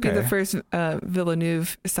 Won't be the first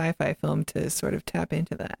Villeneuve sci-fi film to sort of tap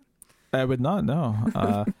into that. I would not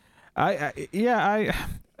know.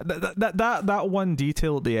 That one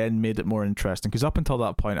detail at the end made it more interesting because up until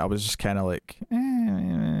that point I was just kind of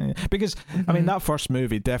because I mean that first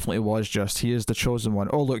movie definitely was just he is the chosen one.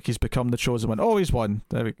 Oh look, he's become the chosen one. Oh, he's won.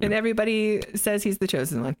 And everybody says he's the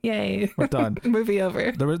chosen one. Yay! We're done. Movie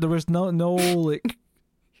over. There was no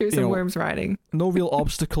here's some worms riding. No real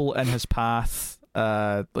obstacle in his path.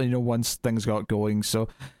 Once things got going. So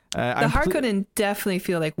the Harkonnen definitely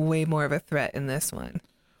feel way more of a threat in this one.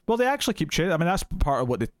 Well, they actually keep chasing. I mean, that's part of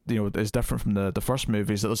what is different from the first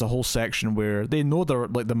movies. That there's a whole section where they know they're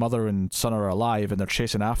the mother and son are alive, and they're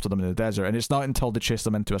chasing after them in the desert. And it's not until they chase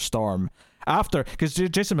them into a storm because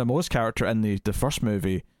Jason Momoa's character in the first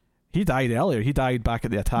movie, he died earlier. He died back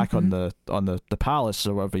at the attack on the palace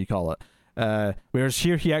or whatever you call it. Whereas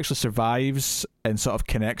here he actually survives and sort of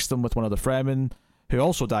connects them with one of the Fremen, who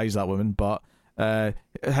also dies, that woman, but.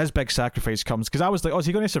 His big sacrifice comes because I was like, oh, is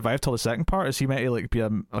he going to survive till the second part? Is he meant to be a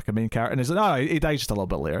main character? And he's like, no, he dies just a little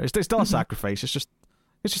bit later. It's still a sacrifice. It's just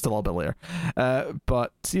a little bit later.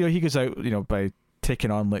 But he goes out by taking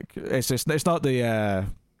on it's not the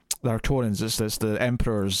Harkonnens. It's the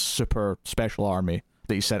Emperor's super special army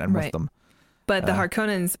that he sent in with them. But the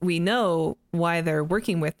Harkonnens, we know why they're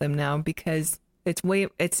working with them now because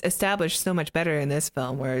it's established so much better in this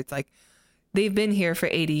film, where it's like they've been here for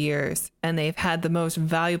 80 years and they've had the most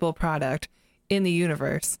valuable product in the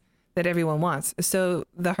universe that everyone wants. So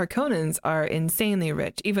the Harkonnens are insanely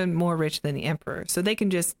rich, even more rich than the Emperor. So they can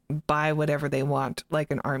just buy whatever they want,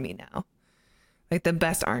 like an army now, like the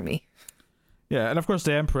best army. Yeah, and of course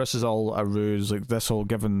the Empress is all a ruse. Like this whole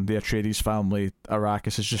giving the Atreides family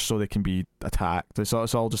Arrakis is just so they can be attacked. It's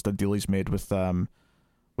all just a deal he's made with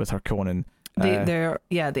Harkonnen. The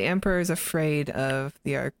Emperor is afraid of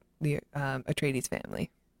the Atreides family.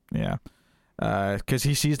 Yeah, because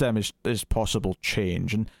he sees them as possible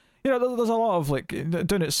change, and there's a lot of like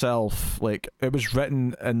Dune itself. Like it was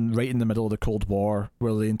written right in the middle of the Cold War,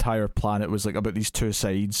 where the entire planet was like about these two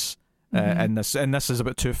sides, and this is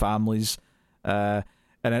about two families. And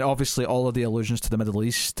then obviously all of the allusions to the Middle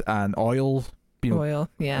East and oil.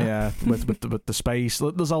 With the spice.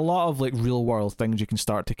 There's a lot of like real world things you can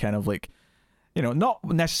start to kind of like, not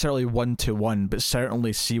necessarily 1-to-1, but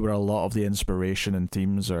certainly see where a lot of the inspiration and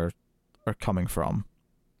themes are coming from.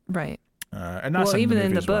 Right. And that's even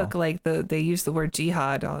in the well. book, like they use the word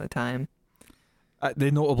jihad all the time.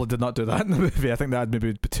 They notably did not do that in the movie. I think that maybe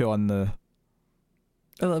would put on a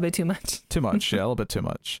little bit too much. Too much, yeah, a little bit too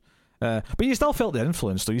much. But you still felt the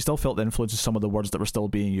influence, though. You still felt the influence of some of the words that were still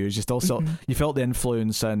being used. You still you felt the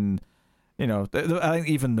influence, and I think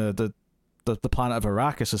even the planet of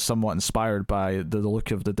Arrakis is somewhat inspired by the look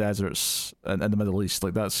of the deserts in the Middle East.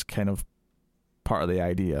 Like that's kind of part of the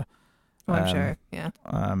idea. Oh, I'm sure. Yeah.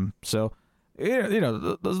 So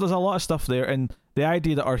there's a lot of stuff there, and the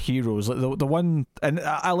idea that our heroes, like the one, and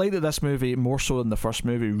I like that this movie more so than the first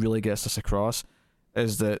movie really gets this across,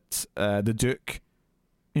 is that the Duke,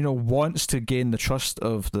 wants to gain the trust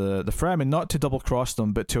of the Fremen, not to double cross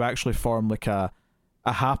them, but to actually form like a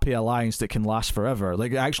happy alliance that can last forever.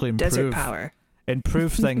 Like actually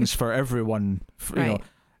improve things for everyone.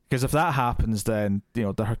 Because if that happens, then the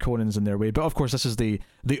Harkonnens in their way. But of course, this is the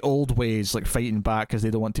old ways, like fighting back because they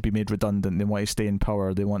don't want to be made redundant. They want to stay in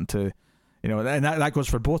power. They want to, and that goes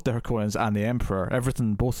for both the Harkonnens and the Emperor.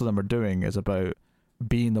 Everything both of them are doing is about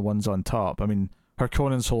being the ones on top. I mean,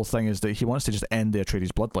 Harkonnen's whole thing is that he wants to just end the Atreides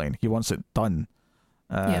bloodline. He wants it done.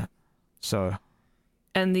 So,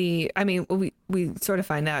 and we sort of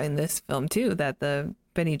find out in this film too that the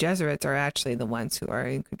Bene Gesserits are actually the ones who are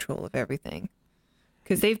in control of everything,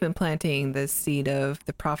 because they've been planting the seed of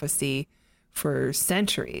the prophecy for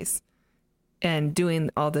centuries and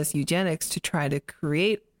doing all this eugenics to try to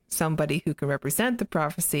create somebody who can represent the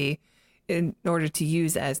prophecy in order to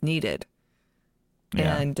use as needed.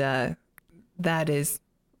 Yeah. And that is,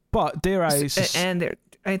 but dare I? And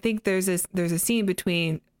I think there's a scene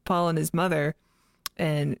between Paul and his mother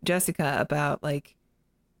and Jessica about like,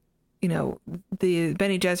 the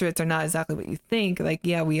Bene Gesserits are not exactly what you think. Like,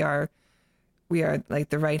 yeah, we are like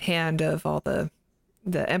the right hand of all the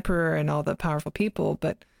Emperor and all the powerful people,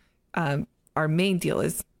 but our main deal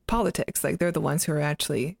is politics. Like they're the ones who are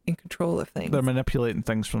actually in control of things. They're manipulating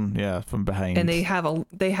things from behind, and they have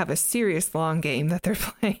a serious long game that they're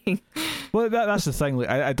playing. Well, that's the thing. Like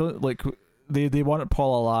I don't like they want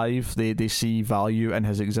Paul alive. They see value in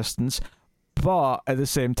his existence, but at the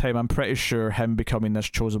same time, I'm pretty sure him becoming this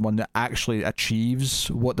chosen one that actually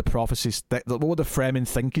achieves what the prophecies, what the Fremen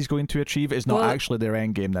think he's going to achieve, is not actually their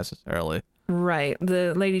end game necessarily. Right.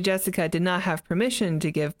 The Lady Jessica did not have permission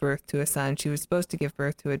to give birth to a son. She was supposed to give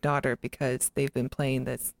birth to a daughter because they've been playing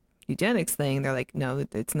this eugenics thing. They're like, no,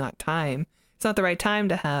 it's not time. It's not the right time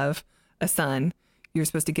to have a son. You're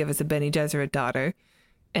supposed to give us a Bene Gesserit daughter.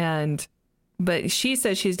 But she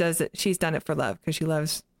says she's done it for love, because she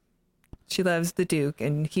loves the Duke,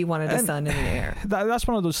 and he wanted a son in the heir. That's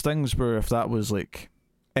one of those things where if that was like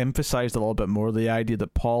emphasized a little bit more, the idea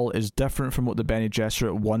that Paul is different from what the Bene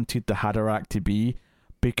Gesserit wanted the Haderach to be,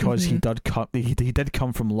 because he did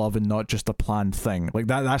come from love and not just a planned thing. Like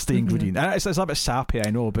that's the ingredient. It's a bit sappy,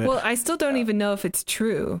 I know, but I still don't even know if it's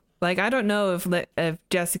true. Like I don't know if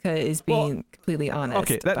Jessica is being completely honest.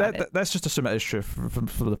 Okay, let's just assume it is true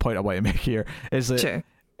for the point I want to make here. Is that sure.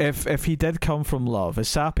 If he did come from love, as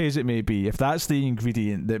sappy as it may be, if that's the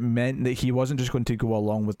ingredient that meant that he wasn't just going to go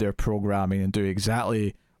along with their programming and do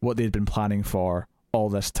exactly what they'd been planning for all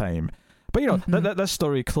this time. But this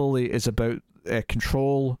story clearly is about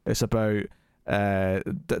control. It's about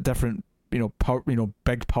different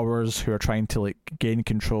big powers who are trying to like gain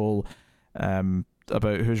control,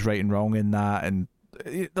 about who's right and wrong in that, and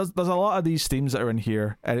there's a lot of these themes that are in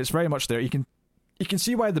here, and it's very much there. You can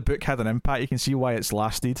see why the book had an impact. You can see why it's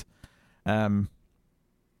lasted, and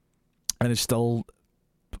it's still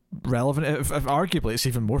relevant. If arguably, it's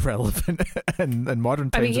even more relevant in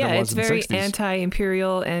modern times. I mean, yeah, than it was it's in very the 60s.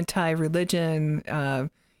 anti-imperial, anti-religion.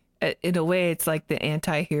 In a way, it's like the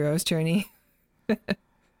anti-hero's journey.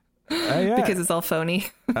 Yeah. Because it's all phony.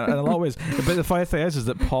 In a lot of ways. But the funny thing is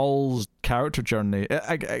that Paul's character journey,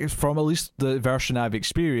 from at least the version I've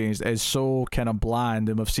experienced, is so kind of bland,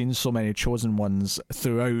 and we've seen so many chosen ones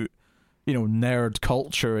throughout, nerd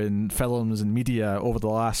culture and films and media over the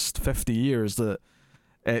last 50 years that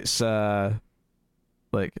it's I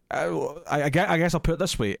guess I'll put it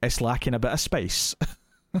this way: it's lacking a bit of space.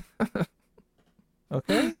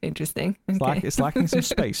 Okay. Interesting. Okay. It's lacking some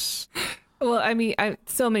space. Well, I mean,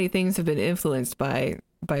 so many things have been influenced by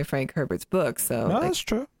Frank Herbert's books. So No, that's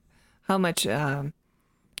true. How much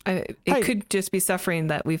it could just be suffering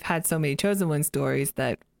that we've had so many Chosen One stories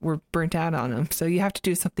that we're burnt out on them. So you have to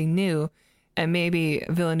do something new, and maybe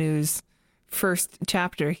Villeneuve's first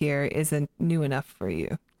chapter here isn't new enough for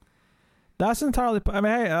you. That's entirely. I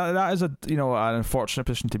mean, that is an unfortunate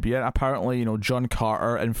position to be in. Apparently, John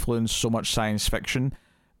Carter influenced so much science fiction.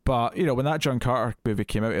 But, when that John Carter movie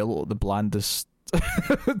came out, it looked the blandest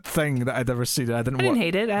thing that I'd ever seen. I didn't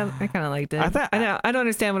hate it. I kind of liked it. I don't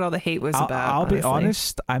understand what all the hate was about. I'll be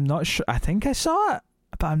honest. I'm not sure. I think I saw it,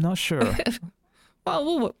 but I'm not sure.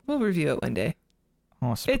 Well, we'll review it one day.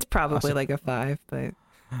 It's probably like a 5, but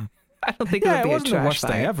I don't think it would be a trash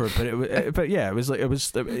fire. It wasn't the worst thing ever,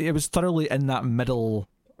 but it was thoroughly in that middle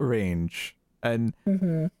range. And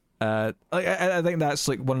I think that's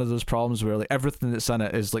like one of those problems where like everything that's in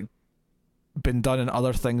it is like been done in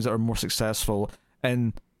other things that are more successful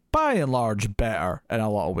and by and large better in a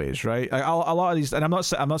lot of ways, right? A lot of these, and I'm not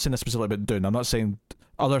saying this specifically about Dune. I'm not saying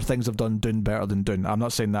other things have done Dune better than Dune. I'm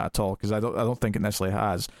not saying that at all because I don't think it necessarily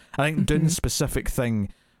has. I think Dune's specific thing,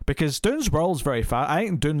 because Dune's world's very I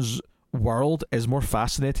think Dune's world is more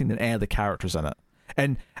fascinating than any of the characters in it,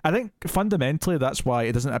 and I think fundamentally that's why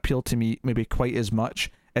it doesn't appeal to me maybe quite as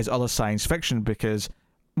much as other science fiction, because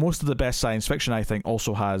most of the best science fiction I think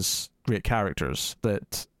also has great characters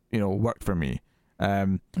that work for me.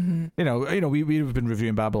 We've been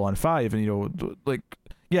reviewing Babylon 5, and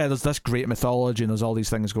there's this great mythology and there's all these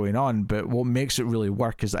things going on, but what makes it really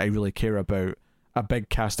work is that I really care about a big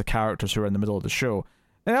cast of characters who are in the middle of the show.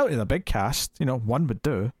 And out in a big cast, one would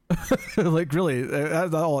do. Like really,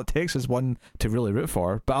 that's all it takes is one to really root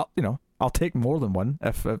for. But I'll take more than one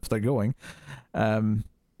if they're going.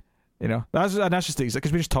 That's just the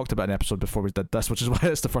because we just talked about an episode before we did this, which is why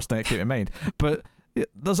it's the first thing that came to mind. But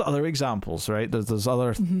there's other examples, right? There's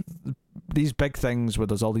other these big things where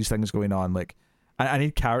there's all these things going on. Like I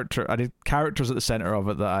need characters at the center of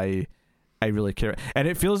it that I really care, and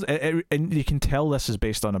it feels and you can tell this is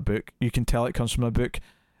based on a book. You can tell it comes from a book,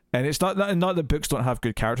 and it's not that books don't have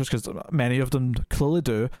good characters, because many of them clearly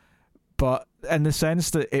do, but in the sense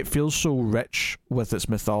that it feels so rich with its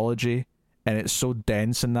mythology. And it's so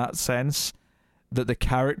dense in that sense that the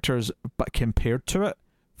characters, but compared to it,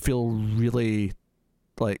 feel really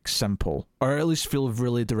like simple, or at least feel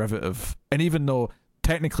really derivative. And even though,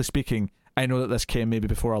 technically speaking, I know that this came maybe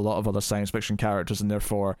before a lot of other science fiction characters, and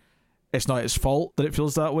therefore it's not its fault that it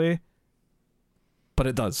feels that way, but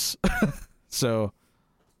it does. So,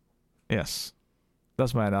 yes,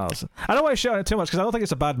 that's my analysis. I don't want to shit on it too much because I don't think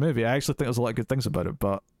it's a bad movie. I actually think there's a lot of good things about it,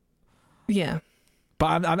 but yeah.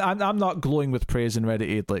 But I'm not glowing with praise and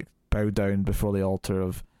ready to like bow down before the altar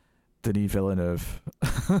of Denis Villeneuve.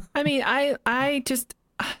 I mean,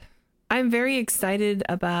 I'm very excited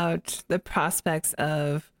about the prospects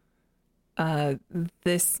of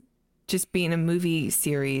this just being a movie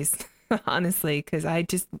series, honestly, because I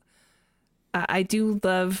do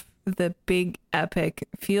love the big epic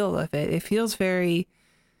feel of it. It feels very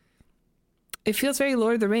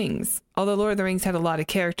Lord of the Rings, although Lord of the Rings had a lot of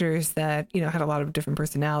characters that, had a lot of different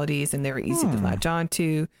personalities and they were easy to latch on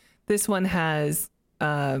to. This one has,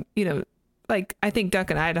 I think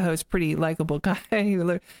Duncan Idaho's pretty likable guy.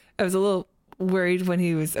 I was a little worried when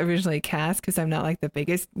he was originally cast because I'm not like the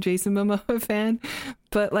biggest Jason Momoa fan,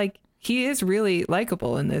 but like he is really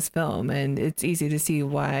likable in this film, and it's easy to see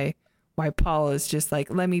why Paul is just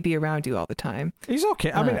like, let me be around you all the time. He's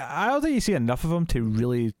okay. I mean, I don't think you see enough of him to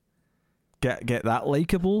really get that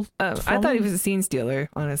likable. I thought he was a scene stealer,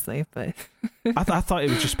 honestly, but I thought it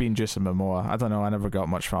was just being Jason Momoa. I don't know. I never got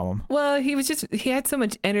much from him. Well, he had so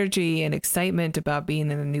much energy and excitement about being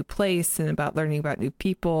in a new place and about learning about new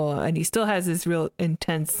people, and he still has this real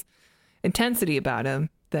intensity about him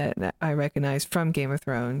that I recognize from Game of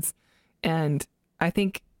Thrones, and I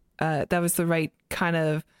think that was the right kind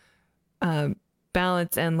of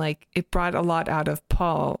balance, and like it brought a lot out of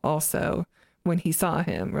Paul also. When he saw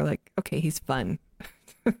him, we're like, okay, he's fun.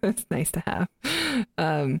 It's nice to have.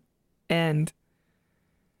 And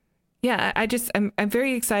yeah, I'm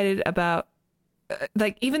very excited about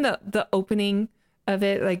like even the opening of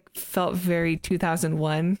it like felt very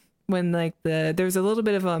 2001 when like there was a little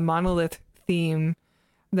bit of a monolith theme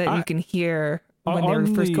that you can hear when they were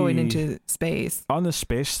first going into space. On the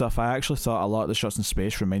space stuff, I actually thought a lot of the shots in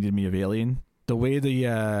space reminded me of Alien. The way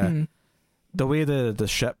the way the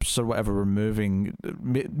ships or whatever were moving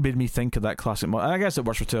made me think of that classic. I guess it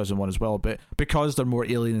works for 2001 as well, but because they're more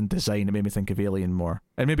Alien in design, it made me think of Alien more.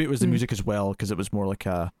 And maybe it was the music as well, because it was more like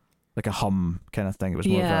a hum kind of thing. It was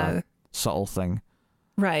more of a subtle thing.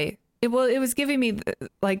 Right. It was giving me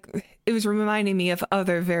like it was reminding me of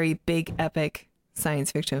other very big epic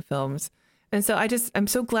science fiction films. And so I'm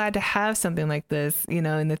so glad to have something like this,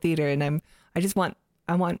 in the theater. And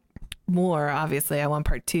I want more, obviously. I want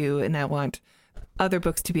part 2, and I want other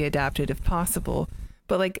books to be adapted if possible.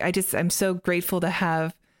 But like, I'm so grateful to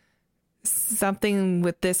have something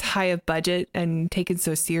with this high of budget and taken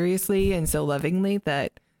so seriously and so lovingly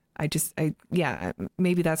that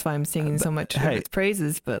maybe that's why I'm singing so much of its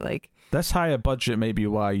praises, but like, this higher budget may be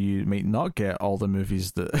why you might not get all the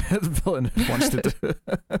movies that Villeneuve wants to do.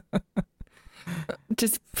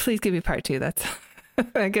 Just please give me part 2. That's,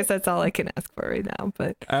 I guess that's all I can ask for right now.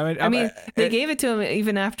 But I mean, they gave it to him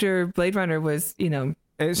even after Blade Runner was,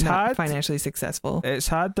 it's not financially successful. It's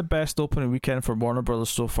had the best opening weekend for Warner Brothers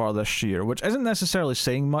so far this year, which isn't necessarily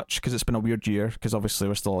saying much because it's been a weird year because obviously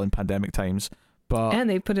we're still in pandemic times. And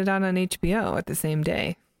they put it out on HBO at the same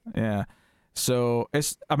day. Yeah. So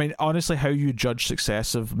honestly, how you judge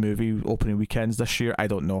success of movie opening weekends this year, I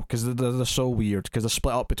don't know, because they're so weird because they're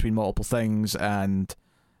split up between multiple things and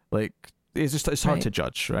like it's hard to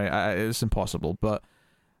judge, right? It's impossible. But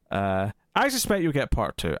I suspect you'll get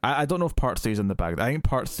part 2. I don't know if part 3 is in the bag. I think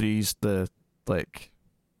part 3's the like.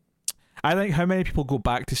 I think how many people go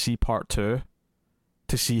back to see part 2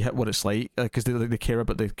 to see what it's like because they care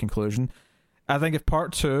about the conclusion. I think if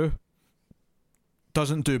part 2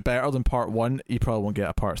 doesn't do better than part 1, you probably won't get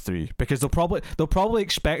a part 3 because they'll probably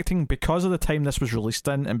expecting, because of the time this was released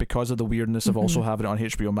in and because of the weirdness of also having it on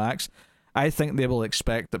HBO Max, I think they will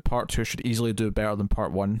expect that part 2 should easily do better than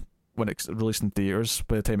part 1 when it's released in theaters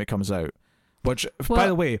by the time it comes out, which by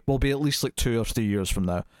the way will be at least like 2 or 3 years from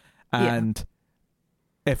now. And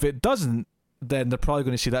if it doesn't, then they're probably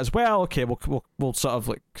going to see that as well. Okay, we'll sort of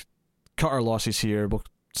like cut our losses here, we'll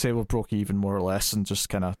say we've broke even more or less and just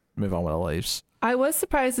kind of move on with our lives. I was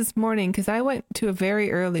surprised this morning because I went to a very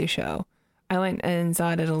early show. I went and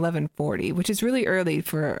saw it at 11:40, which is really early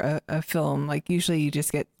for a film. Like usually you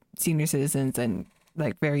just get senior citizens and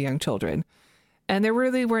like very young children. And there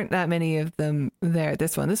really weren't that many of them there.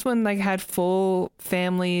 This one like had full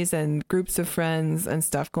families and groups of friends and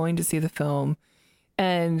stuff going to see the film.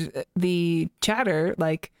 And the chatter,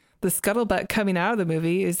 like the scuttlebutt coming out of the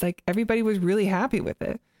movie is like everybody was really happy with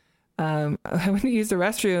it. I went to use the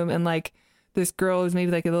restroom and like this girl who's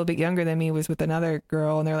maybe like a little bit younger than me was with another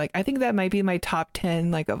girl, and they're like, I think that might be my top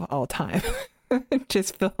 10 like of all time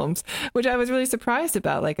just films, which I was really surprised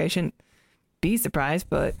about. Like I shouldn't be surprised,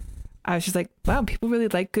 but I was just like, wow, people really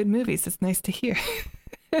like good movies. It's nice to hear.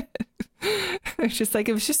 It's just like,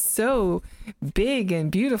 it was just so big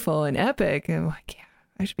and beautiful and epic, and I'm like, yeah,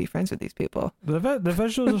 I should be friends with these people. The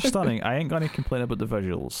visuals are stunning. I ain't gonna complain about the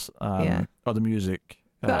visuals or the music.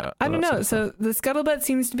 I don't know. So the scuttlebutt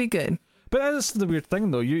seems to be good. But that's the weird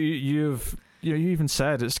thing, though. You even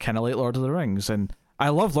said it's kind of like Lord of the Rings, and I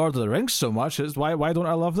love Lord of the Rings so much. It's why don't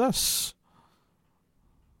I love this?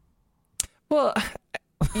 Well,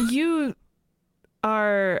 you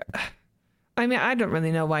are. I mean, I don't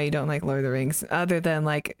really know why you don't like Lord of the Rings, other than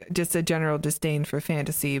like just a general disdain for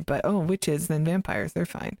fantasy. But witches and vampires, they're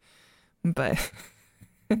fine. But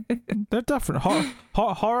they're different.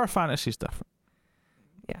 Horror fantasy is different.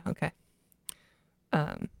 Yeah. Okay.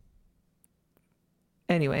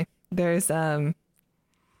 Anyway, there's I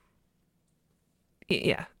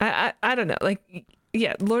don't know, like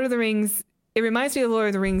Lord of the Rings, it reminds me of Lord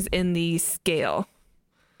of the Rings in the scale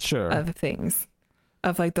of things,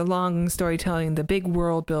 of like the long storytelling, the big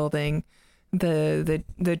world building, the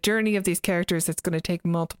journey of these characters that's going to take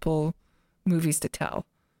multiple movies to tell.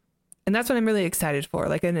 And that's what I'm really excited for,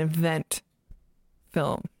 like an event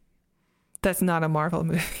film that's not a Marvel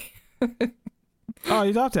movie. Oh,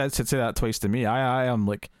 you'd have to say that twice to me. I am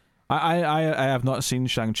like, I have not seen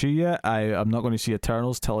Shang-Chi yet. I am not going to see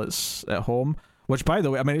Eternals till it's at home. Which, by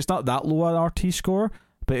the way, I mean, it's not that low an RT score,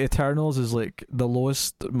 but Eternals is like the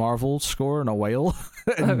lowest Marvel score in a while.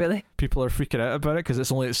 Oh, really? People are freaking out about it because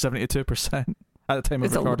it's only at 72% at the time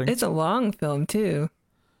of recording. It's a long film too.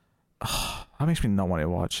 That makes me not want to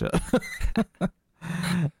watch it.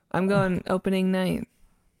 I'm going opening night.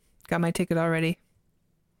 Got my ticket already.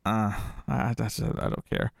 I don't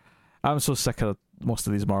care. I'm so sick of most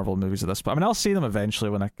of these Marvel movies at this point. I mean, I'll see them eventually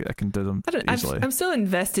when I can do them easily. I'm still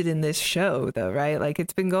invested in this show, though, right? Like,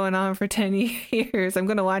 it's been going on for 10 years. I'm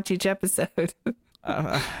going to watch each episode.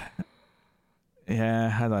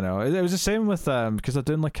 Yeah, I don't know. It was the same with because they're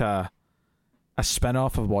doing like a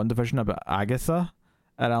spin-off of WandaVision about Agatha,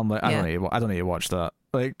 and I'm like, I don't need to watch that.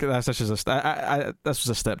 Like, that's just this was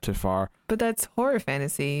a step too far. But that's horror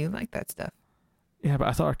fantasy. You like that stuff. Yeah, but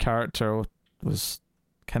I thought her character was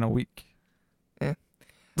kind of weak. Yeah.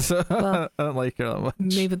 So I don't like her that much.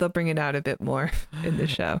 Maybe they'll bring it out a bit more in the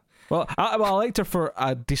show. Well, I liked her for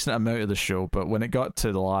a decent amount of the show, but when it got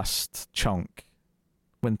to the last chunk,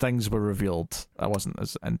 when things were revealed, I wasn't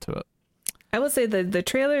as into it. I will say that the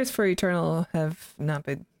trailers for Eternal have not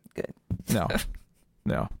been good. No.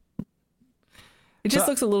 It just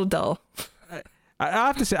looks a little dull. I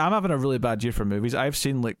have to say, I'm having a really bad year for movies. I've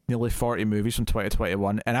seen like nearly 40 movies from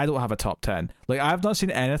 2021, and I don't have a top 10. Like, I've not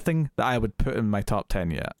seen anything that I would put in my top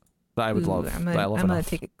 10 yet that I would love. I'm going to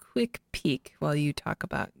take a quick peek while you talk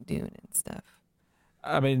about Dune and stuff.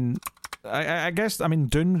 I mean, I guess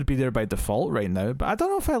Dune would be there by default right now, but I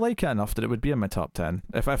don't know if I like it enough that it would be in my top 10.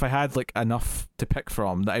 If I had like enough to pick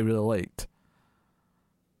from that I really liked.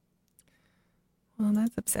 Well,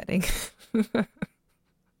 that's upsetting.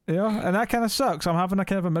 Yeah, and that kind of sucks. I'm having a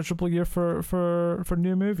kind of a miserable year for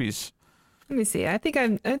new movies. Let me see. I think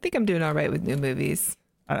I'm doing all right with new movies.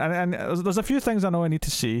 And there's a few things I know I need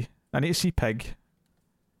to see. I need to see Pig.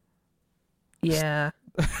 Yeah.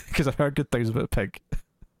 Because I've heard good things about Pig.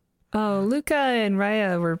 Oh, Luca and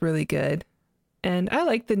Raya were really good. And I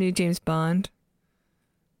like the new James Bond.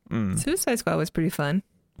 Suicide Squad was pretty fun.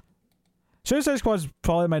 Suicide Squad's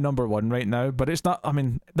probably my number one right now, but it's not. I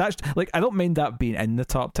mean, that's like, I don't mind that being in the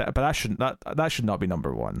top 10, but that should not be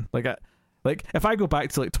number one. Like if I go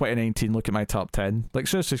back to like 2019, look at my top 10, like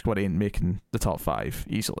Suicide Squad ain't making the top 5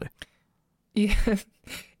 easily. Yeah,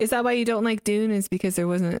 is that why you don't like Dune? Is because there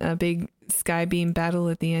wasn't a big skybeam battle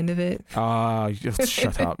at the end of it?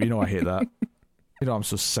 Shut up! You know I hate that. You know I'm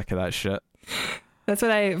so sick of that shit. That's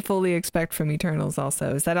what I fully expect from Eternals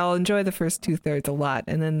also, is that I'll enjoy the first 2/3 a lot,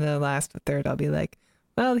 and then the last third I'll be like,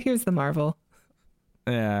 well, here's the Marvel.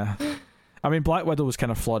 Yeah. I mean, Black Widow was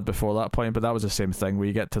kind of flawed before that point, but that was the same thing where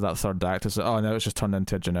you get to that third act, it's like, oh, now it's just turned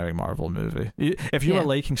into a generic Marvel movie. If you were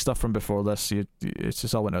liking stuff from before this, it's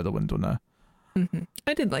just all went out the window now. Mm-hmm.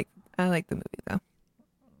 I like the movie, though.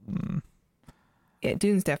 Yeah,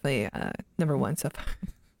 Dune's definitely number one so far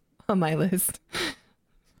on my list.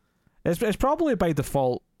 It's probably by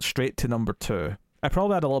default straight to number 2. I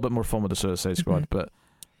probably had a little bit more fun with the Suicide Squad, but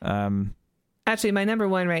actually, my number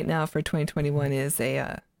one right now for 2021 is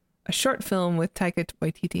a short film with Taika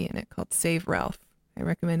Waititi in it called Save Ralph. I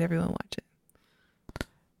recommend everyone watch it.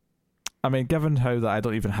 I mean, given how that I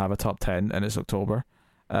don't even have a top 10 and it's October,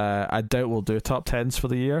 I doubt we'll do top 10s for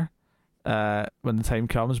the year when the time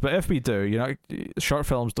comes. But if we do, short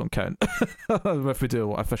films don't count. If we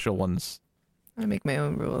do official ones, I make my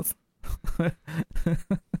own rules.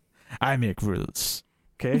 I make rules.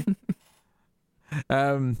 Okay.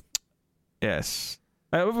 Yes.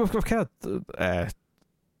 We've kind of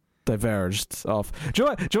diverged off. Do you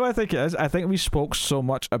know what I think it is? I think we spoke so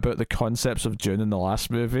much about the concepts of Dune in the last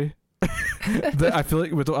movie that I feel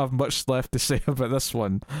like we don't have much left to say about this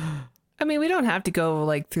one. I mean, we don't have to go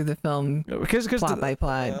like through the film plot by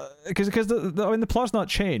plot. Because the plot's not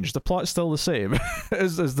changed. The plot's still the same.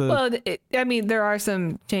 Well, there are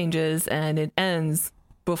some changes, and it ends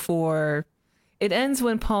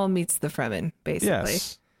when Paul meets the Fremen, basically.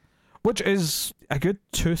 Yes. Which is a good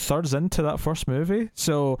 2/3 into that first movie.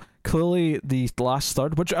 So clearly the last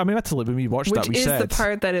third, which I mean, actually when we watched that, we said... Which is the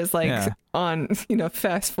part that is on,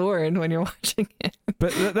 fast forward when you're watching it.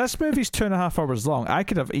 But this movie's 2.5 hours long. I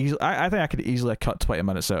think I could easily have cut 20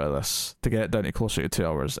 minutes out of this to get it down to closer to 2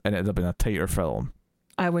 hours, and it'd have been a tighter film.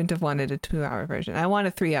 I wouldn't have wanted a 2-hour version. I want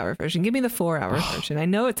a 3-hour version. Give me the 4-hour version. I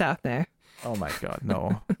know it's out there. Oh my god,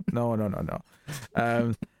 no. No.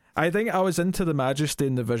 I think I was into the majesty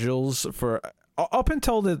and the visuals for up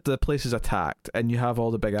until the place is attacked and you have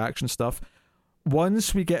all the big action stuff.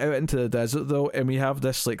 Once we get out into the desert though, and we have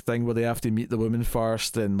this like thing where they have to meet the women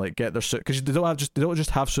first and like get their suit, because they don't just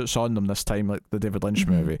have suits on them this time like the David Lynch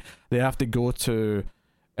movie. They have to go to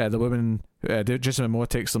the women. Jason Momoa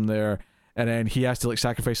takes them there, and then he has to like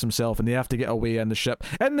sacrifice himself, and they have to get away in the ship.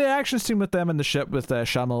 And the action scene with them in the ship with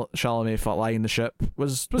Chalamet flying the ship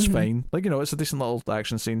was fine. Like, it's a decent little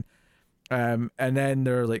action scene. And then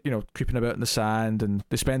they're like, creeping about in the sand, and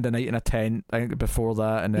they spend the night in a tent, I think, before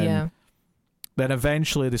that, and then Then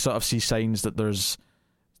eventually they sort of see signs that there's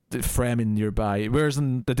the Fremen nearby. Whereas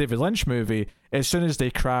in the David Lynch movie, as soon as they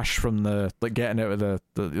crash from the getting out of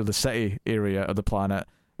the city area of the planet,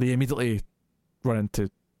 they immediately run into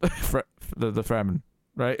the Fremen.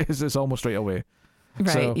 Right, it's almost right away. Right.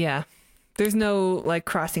 So, yeah. There's no like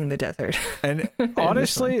crossing the desert. And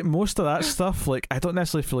honestly, most of that stuff, like, I don't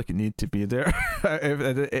necessarily feel like it needed to be there.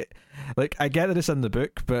 Like, I get that it's in the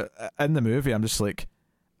book, but in the movie, I'm just like,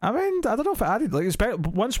 I mean, I don't know if it added, like,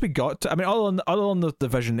 once we got to, I mean, other than the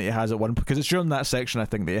vision that he has at one point, because it's during that section, I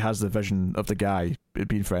think, that he has the vision of the guy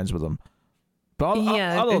being friends with him. But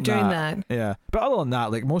other than during that. yeah. But other than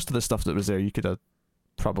that, like, most of the stuff that was there, you could have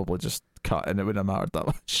probably just cut, and it wouldn't have mattered that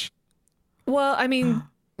much. Well, I mean,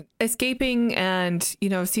 escaping and, you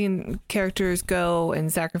know, seeing characters go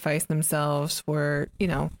and sacrifice themselves were, you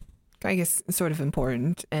know, I guess sort of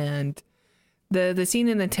important. And the scene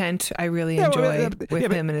in the tent I really enjoyed with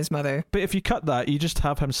him and his mother. But if you cut that, you just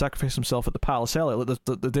have him sacrifice himself at the palace earlier, like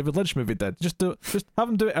the David Lynch movie did. Just have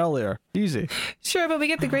him do it earlier. Easy. Sure, but we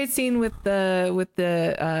get the great scene with the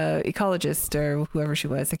ecologist or whoever she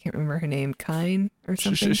was. I can't remember her name. Kine or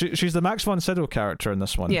something. She's the Max von Sydow character in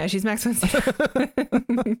this one. Yeah, she's Max von Sydow.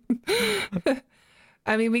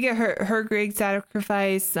 I mean, we get her great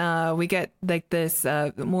sacrifice. We get like this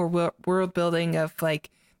more world building of like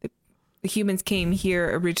the humans came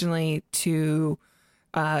here originally to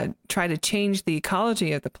try to change the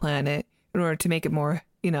ecology of the planet in order to make it more,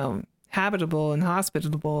 you know, habitable and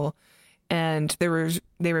hospitable. And they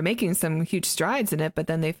were making some huge strides in it, but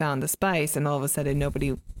then they found the spice, and all of a sudden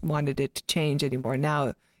nobody wanted it to change anymore.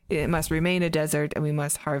 Now it must remain a desert, and we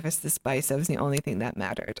must harvest the spice. That was the only thing that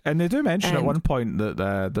mattered. And they do mention at one point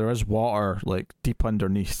that there is water like deep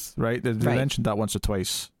underneath, right? They mentioned that once or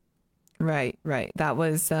twice. Right. That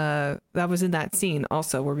was in that scene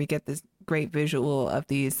also, where we get this great visual of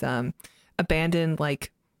these abandoned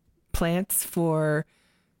like plants for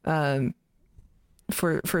studying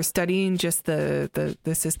just the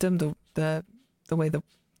system, the way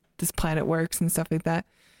this planet works and stuff like that.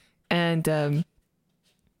 And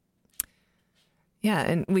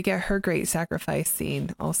and we get her great sacrifice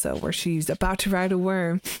scene also, where she's about to ride a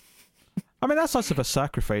worm. I mean, that's less of a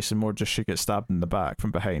sacrifice and more just she gets stabbed in the back from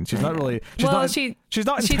behind. She's not really. She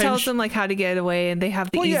tells them like how to get away, and they have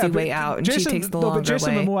the easy way out, and she takes the longer way. But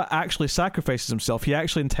Jason Momoa actually sacrifices himself. He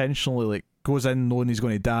actually intentionally like goes in knowing he's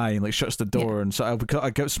going to die and like shuts the door and sort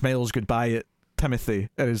of smiles goodbye at Timothy,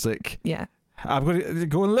 and is like, I'm going to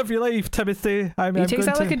go and live your life, Timothy. He takes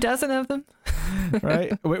out like a dozen of them.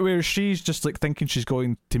 Right? Where she's just like thinking she's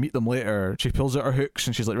going to meet them later. She pulls out her hooks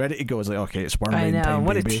and she's like ready to go. It's like, okay, it's worm rain time, I know,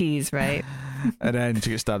 what baby. A tease, right? And then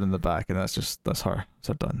she gets stabbed in the back, and that's her. It's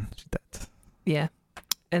her done. She's dead. Yeah.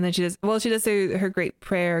 And then she does her great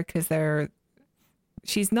prayer, because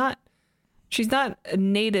she's not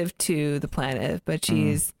native to the planet, but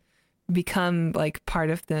she's become like part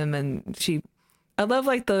of them. And I love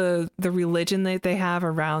like the religion that they have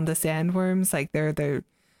around the sandworms. Like their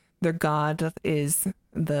god is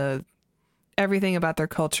everything about their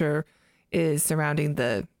culture is surrounding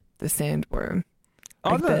the sandworm.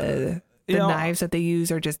 Like the knives that they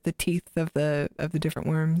use are just the teeth of the different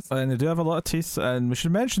worms. And they do have a lot of teeth. And we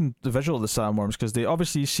should mention the visual of the sandworms, because they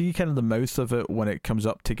obviously, you see kind of the mouth of it when it comes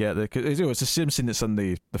up to get it's the same scene that's in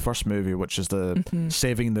the first movie, which is the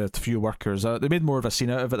saving the few workers. They made more of a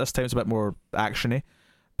scene out of it this time. It's a bit more actiony,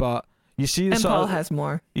 but you see the Paul has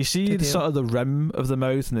more. You see the sort of the rim of the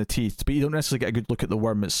mouth and the teeth, but you don't necessarily get a good look at the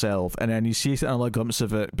worm itself. And then you see another glimpse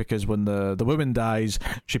of it, because when the woman dies,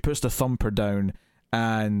 she puts the thumper down.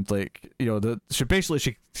 And like, you know, she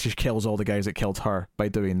kills all the guys that killed her by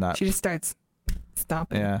doing that. She just starts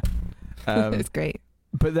stomping. Yeah, it's great.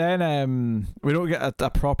 But then we don't get a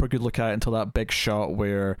proper good look at it until that big shot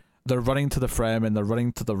where they're running to the Fremen, they're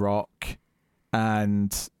running to the rock,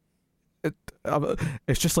 and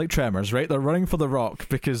it's just like Tremors, right? They're running for the rock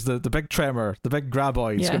because the big tremor, the big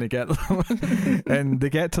graboid is going to get them. And they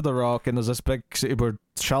get to the rock, and there's this big city where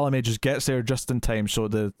Chalamet just gets there just in time, so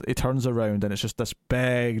he turns around and it's just this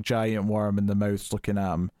big giant worm in the mouth looking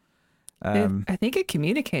at him. I think it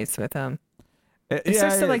communicates with him. It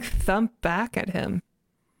starts to like thump back at him.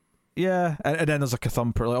 Yeah, and then there's like a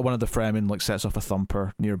thumper, like one of the Fremen like sets off a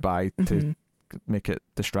thumper nearby to make it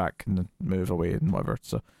distract and move away and whatever.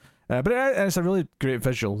 So but it's a really great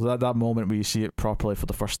visual, that moment where you see it properly for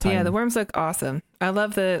the first time. Yeah, the worms look awesome. I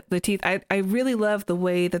love the teeth. I really love the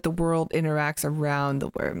way that the world interacts around the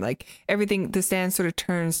worm. Like everything, the sand sort of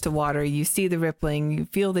turns to water. You see the rippling, you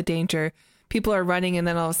feel the danger. People are running, and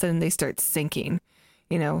then all of a sudden they start sinking.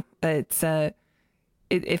 You know, it's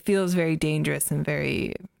it feels very dangerous and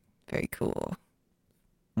very, very cool.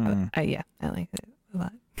 Yeah, I like it a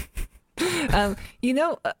lot.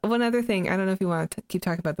 One other thing, I don't know if you want to keep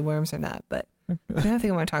talking about the worms or not, but another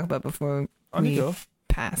thing I want to talk about before we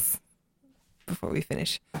pass, before we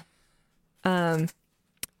finish. The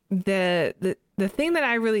thing that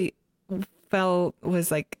I really felt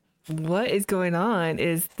was like, what is going on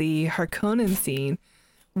is the Harkonnen scene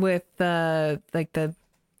with the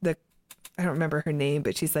I don't remember her name,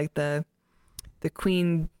 but she's like the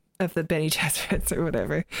queen of the Bene Gesserits or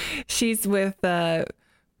whatever. She's with Baron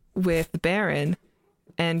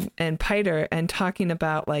and Piter and talking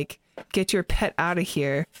about like, get your pet out of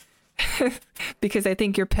here because I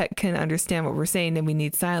think your pet can understand what we're saying and we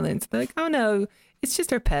need silence. They're like, oh no, it's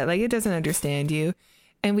just our pet. Like, it doesn't understand you.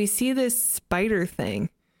 And we see this spider thing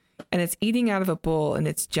and it's eating out of a bowl and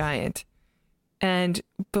it's giant.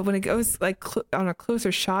 But when it goes like on a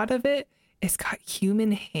closer shot of it, it's got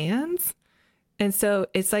human hands. And so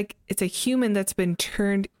it's like, it's a human that's been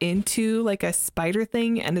turned into like a spider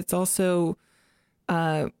thing. And it's also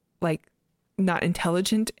like not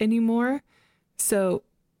intelligent anymore. So,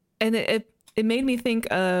 and it made me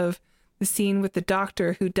think of the scene with the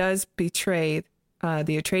doctor who does betray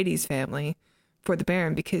the Atreides family for the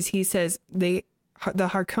Baron, because he says the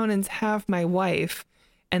Harkonnens have my wife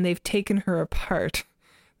and they've taken her apart.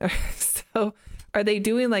 So are they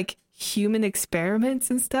doing like human experiments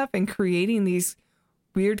and stuff and creating these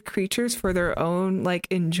weird creatures for their own like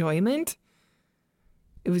enjoyment?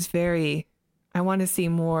 It was I want to see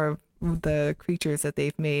more of the creatures that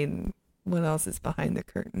they've made. What else is behind the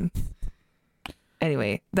curtain?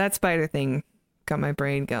 Anyway, that spider thing got my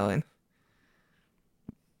brain going.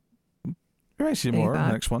 You might see more in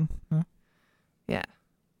the next one. Yeah.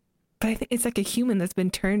 But I think it's like a human that's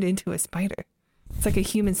been turned into a spider. It's like a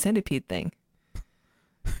human centipede thing.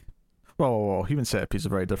 Whoa. Human centipede is a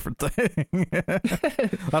very different thing.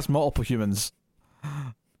 That's multiple humans.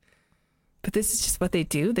 But this is just what they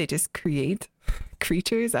do. They just create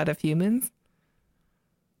creatures out of humans.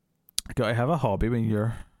 You gotta have a hobby when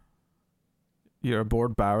you're a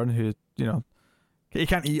bored Baron who, you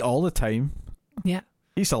can't eat all the time. Yeah.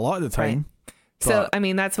 Eats a lot of the time. Right. So, I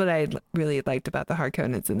mean, that's what I really liked about the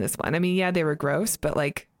Harkonnens in this one. I mean, yeah, they were gross, but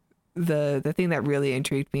like the thing that really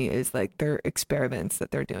intrigued me is like their experiments that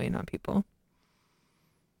they're doing on people.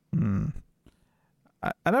 I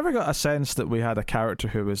never got a sense that we had a character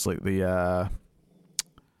who was like the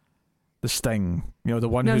Sting, the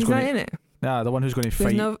one who's going not in it. Yeah, the one who's going to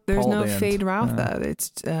fight. There's Paul no at the Fade end. Rautha.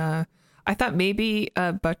 It's I thought maybe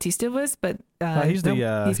Bautista was, but he's the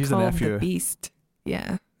nephew. The Beast.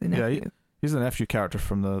 Yeah, the nephew. Yeah, he's the nephew character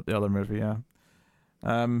from the other movie. Yeah.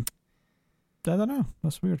 I don't know.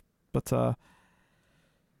 That's weird, but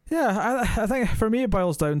yeah, I think for me it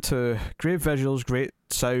boils down to great visuals, great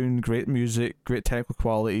sound, great music, great technical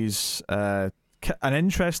qualities, an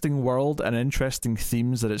interesting world and interesting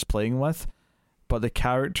themes that it's playing with. But the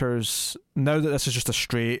characters, now that this is just a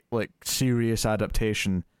straight, like, serious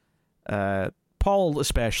adaptation, Paul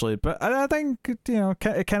especially, but I think,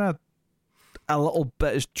 it kind of, a little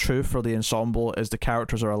bit is true for the ensemble, is the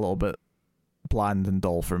characters are a little bit bland and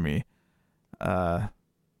dull for me.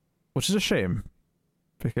 Which is a shame,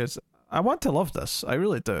 because I want to love this, I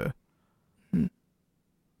really do.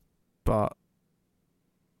 But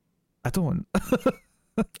I don't.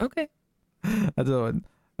 Okay. I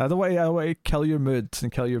don't want to kill your mood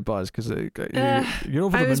and kill your buzz, because you're over the moon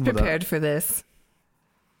with it. I was prepared for this.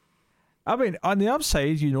 I mean, on the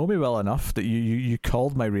upside, you know me well enough that you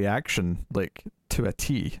called my reaction like to a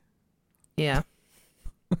T. Yeah.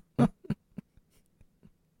 I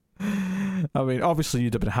mean, obviously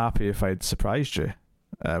you'd have been happy if I'd surprised you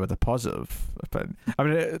with a positive. But I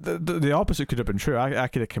mean, the opposite could have been true. I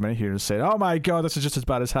could have come in here and said, "Oh my god, this is just as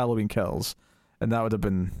bad as Halloween Kills," and that would have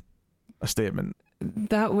been a statement.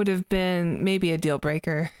 That would have been maybe a deal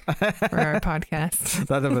breaker for our podcast.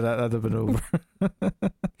 That'd have been over.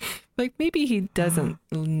 Like, maybe he doesn't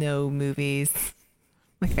know movies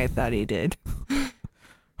like I thought he did.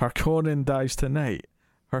 Harkonnen dies tonight.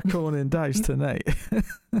 Harkonnen dies tonight.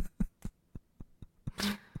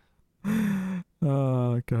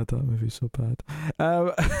 Oh god, that movie's so bad.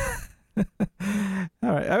 All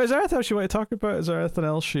right. Is there anything else you want to talk about? Is there anything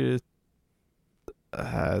else you?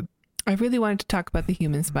 I really wanted to talk about the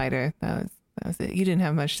human spider. That was it. You didn't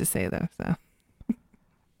have much to say though, so.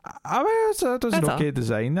 I mean, it was an okay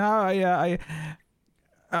design. No,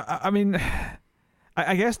 I mean,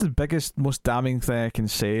 I guess the biggest, most damning thing I can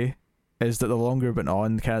say is that the longer it went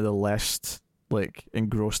on, kind of the less like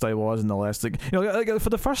engrossed I was, and the less like for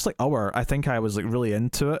the first like hour, I think I was like really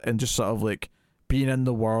into it and just sort of like being in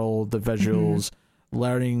the world, the visuals,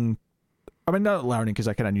 learning. I mean, not learning because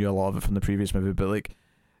I kind of knew a lot of it from the previous movie, but like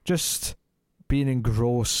just being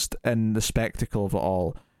engrossed in the spectacle of it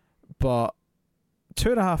all. But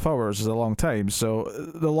 2.5 hours is a long time, so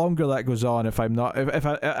the longer that goes on, if I,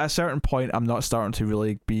 at a certain point I'm not starting to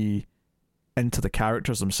really be into the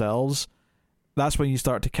characters themselves, that's when you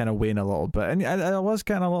start to kind of wane a little bit. And I was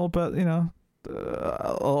getting a little bit, a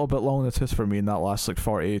little bit long in the tooth for me in that last like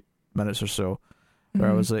 40 minutes or so, where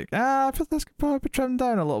I was like, I feel this could probably be trimmed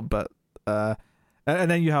down a little bit. And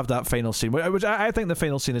then you have that final scene, which I think the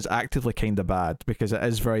final scene is actively kind of bad, because it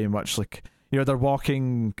is very much like, they're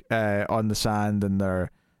walking on the sand, and they're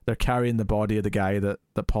carrying the body of the guy that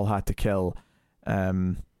Paul had to kill,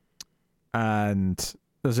 and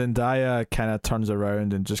the Zendaya kind of turns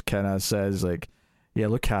around and just kind of says like, yeah,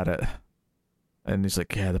 look at it. And he's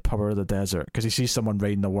like, yeah, the power of the desert, because he sees someone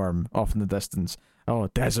riding the worm off in the distance. Oh,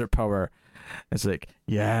 desert power. It's like,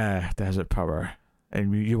 yeah, desert power,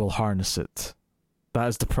 and you will harness it. That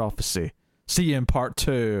is the prophecy. See you in part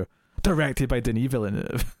 2, directed by Denis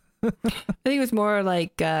Villeneuve. I think it was more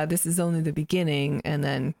like this is only the beginning, and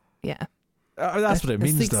then that's what it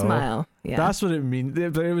means, though. Smile. Yeah, that's what it means.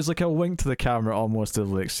 But it was like a wink to the camera, almost,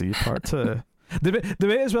 of like, see part 2. They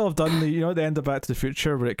may as well have done the at the end of Back to the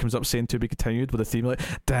Future, where it comes up saying to be continued with a theme like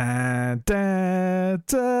da da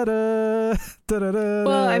da da da da.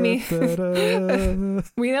 Well, I mean,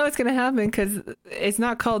 we know it's gonna happen because it's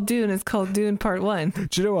not called Dune; it's called Dune Part 1.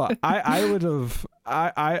 Do you know what? I would have.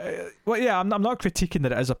 Well, yeah, I'm not critiquing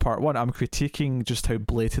that it is a part 1. I'm critiquing just how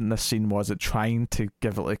blatant this scene was at trying to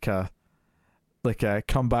give it like a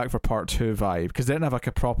come back for part 2 vibe, because they didn't have like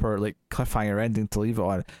a proper like cliffhanger ending to leave it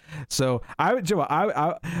on. So I would,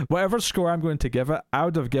 I whatever score I'm going to give it, I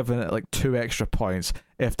would have given it like 2 extra points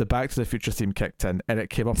if the Back to the Future theme kicked in and it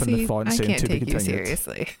came up in the font saying to be continued. I can't take you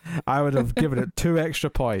seriously. I would have given it 2 extra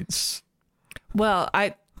points. Well,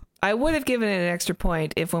 I would have given it an extra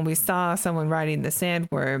point if, when we saw someone riding the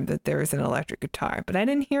sandworm, that there was an electric guitar, but I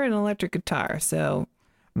didn't hear an electric guitar, so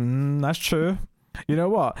that's true. You know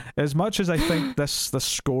what? As much as I think this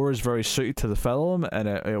score is very suited to the film and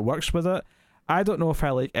it works with it, I don't know if I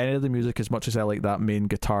like any of the music as much as I like that main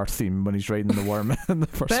guitar theme when he's riding the worm in the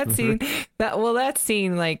first movie. That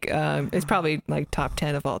scene like is probably like top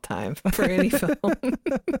 10 of all time for any film.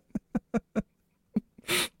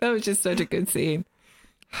 That was just such a good scene.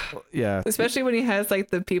 Yeah, especially when he has like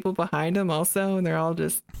the people behind him also, and they're all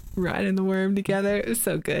just riding the worm together. It was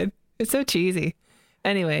so good. It's so cheesy.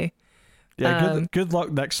 Anyway. Yeah, good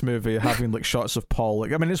luck next movie having like shots of Paul.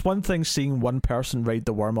 Like, I mean, it's one thing seeing one person ride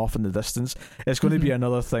the worm off in the distance. It's going to be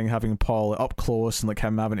another thing having Paul up close and like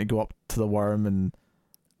him having to go up to the worm. And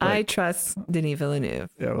like, I trust Denis Villeneuve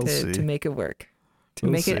to make it work, to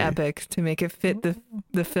We'll make see. it epic, to make it fit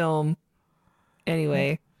the film.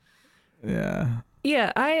 Anyway. Yeah.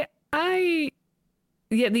 Yeah,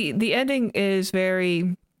 the ending is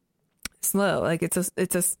very slow. Like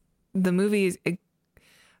the movie is.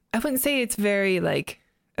 I wouldn't say it's very like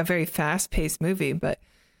a very fast-paced movie, but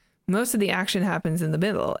most of the action happens in the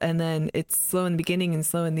middle, and then it's slow in the beginning and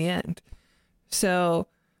slow in the end. So,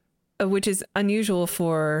 which is unusual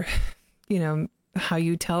for, how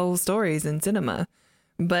you tell stories in cinema.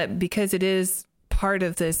 But because it is part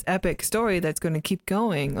of this epic story that's going to keep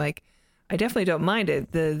going, like, I definitely don't mind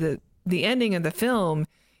it. The ending of the film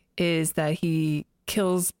is that he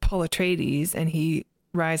kills Paul Atreides and he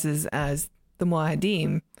rises as the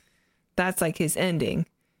Muad'Dim. That's like his ending,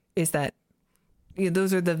 is that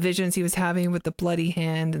those are the visions he was having with the bloody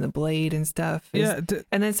hand and the blade and stuff. And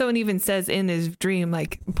then someone even says in his dream,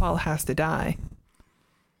 like, Paul has to die.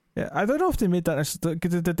 Yeah, I don't know if they made that.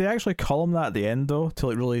 Did they actually call him that at the end, though, to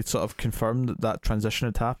like really sort of confirm that transition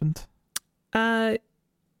had happened? I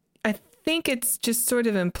think it's just sort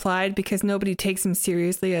of implied because nobody takes him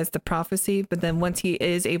seriously as the prophecy. But then once he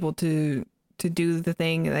is able to do the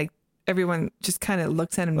thing, like, everyone just kind of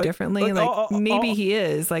looks at him differently. Maybe he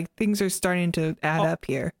is. Like, things are starting to add up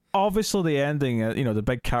here. Obviously, the ending, the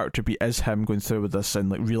big character beat is him going through with this and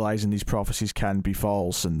like realizing these prophecies can be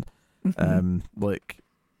false and like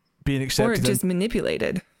being accepted, or just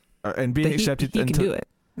manipulated, and being accepted. He can do it.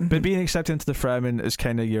 But being accepted into the Fremen is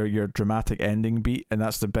kind of your dramatic ending beat, and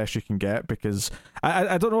that's the best you can get, because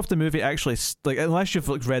I don't know if the movie actually, like, unless you've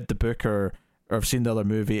like read the book or have seen the other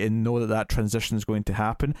movie and know that transition is going to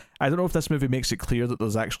happen. I don't know if this movie makes it clear that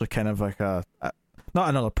there's actually kind of like a not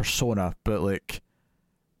another persona, but like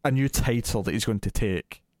a new title that he's going to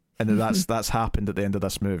take, and that's happened at the end of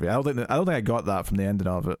this movie. I don't think I got that from the ending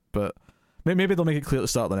of it, but maybe they'll make it clear at the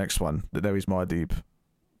start of the next one that now he's Muad'Dib.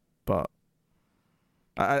 But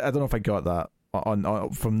I don't know if I got that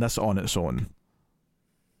on from this on its own.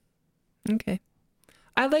 Okay,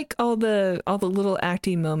 I like all the little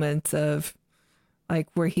acting moments of like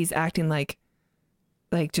where he's acting like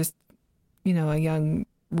just, you know, a young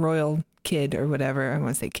royal kid or whatever. I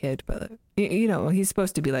want to say kid, but you know, he's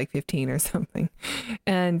supposed to be like 15 or something.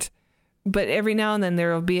 But every now and then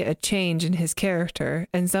there will be a change in his character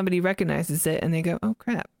and somebody recognizes it and they go, oh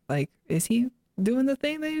crap, like, is he doing the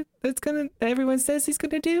thing that everyone says he's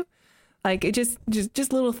gonna do? Like, it just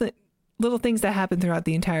little things that happen throughout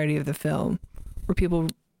the entirety of the film where people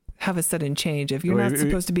have a sudden change if you're not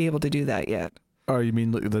supposed to be able to do that yet. Oh, you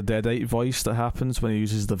mean like the Deadite voice that happens when he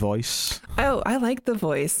uses the voice? Oh, I like the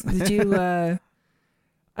voice. Did you? I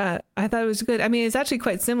thought it was good. I mean, it's actually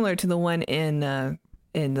quite similar to the one in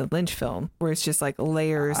the Lynch film, where it's just like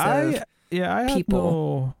layers of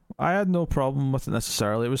people. I had no problem with it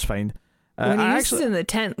necessarily. It was fine. When he uses it in the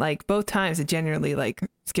tent, like both times, it genuinely like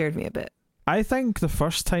scared me a bit. I think the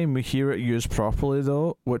first time we hear it used properly,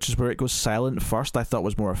 though, which is where it goes silent first, I thought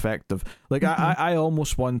was more effective. Like, I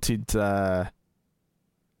almost wanted, I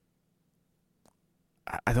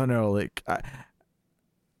don't know, like, I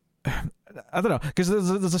don't know, because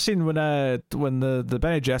there's a scene when the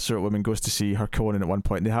Bene Gesserit woman goes to see her Conan at one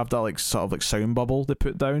point, and they have that like sort of like sound bubble they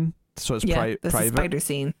put down, so it's private. The spider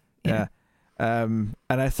scene. Yeah. And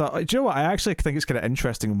I thought, do you know what? I actually think it's kind of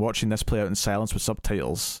interesting watching this play out in silence with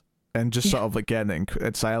subtitles. And just sort of like getting it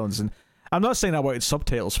in silence. And I'm not saying I wanted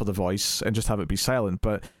subtitles for the voice and just have it be silent,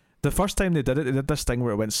 but the first time they did this thing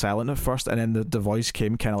where it went silent at first, and then the voice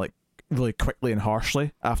came kind of like really quickly and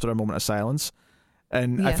harshly after a moment of silence.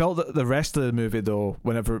 And I felt that the rest of the movie, though,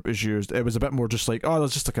 whenever it was used, it was a bit more just like, oh,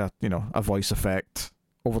 there's just like a voice effect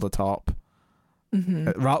over the top,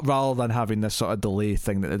 rather than having this sort of delay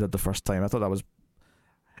thing that they did the first time. I thought that was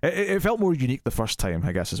it felt more unique the first time,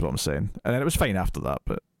 I guess is what I'm saying, and then it was fine after that,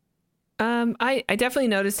 but. I definitely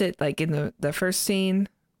noticed it like in the first scene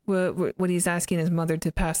when he's asking his mother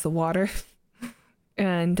to pass the water.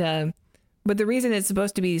 And but the reason it's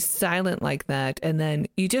supposed to be silent like that, and then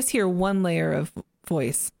you just hear one layer of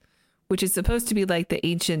voice, which is supposed to be like the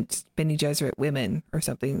ancient Bene Gesserit women or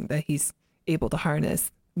something that he's able to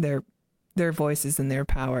harness their voices and their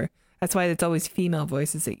power. That's why it's always female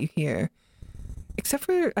voices that you hear. Except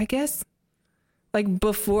for, I guess, like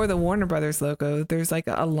before the Warner Brothers logo, there's like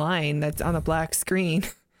a line that's on a black screen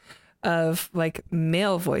of like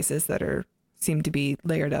male voices that seem to be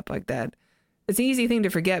layered up like that. It's an easy thing to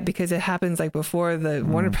forget because it happens like before the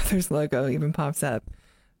Warner Brothers logo even pops up.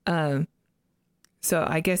 So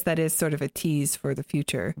I guess that is sort of a tease for the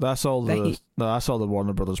future. That's all the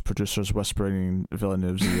Warner Brothers producers whispering in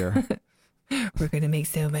Villeneuve's ear. We're gonna make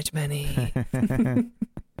so much money.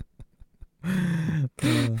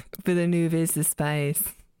 Villeneuve is the spice.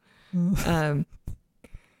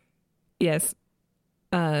 Yes.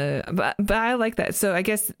 But I like that. So I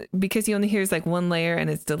guess because he only hears like one layer and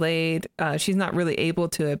it's delayed, she's not really able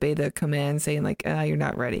to obey the command saying like, you're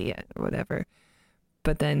not ready yet or whatever.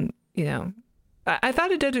 But then, you know, I thought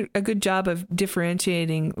it did a good job of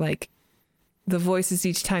differentiating like the voices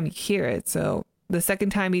each time you hear it. So the second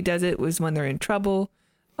time he does it was when they're in trouble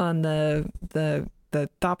on the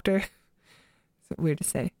Thopter. Weird to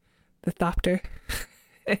say, the Thopter.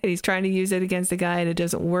 He's trying to use it against a guy and it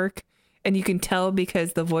doesn't work, and you can tell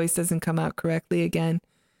because the voice doesn't come out correctly again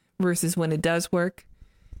versus when it does work.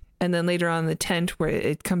 And then later on in the tent where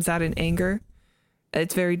it comes out in anger,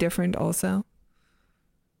 it's very different also.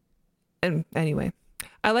 And anyway,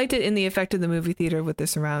 I liked it in the effect of the movie theater with the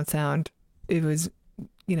surround sound. It was,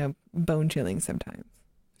 you know, bone chilling sometimes.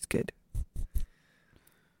 It's good.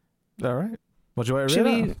 All right. What do you want to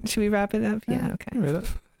rate it? Should we wrap it up? Yeah, okay. Rate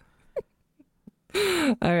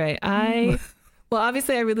it. All right. Well,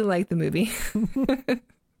 obviously, I really like the movie.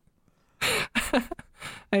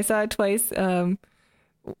 I saw it twice on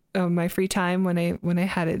my free time when I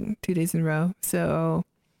had it 2 days in a row. So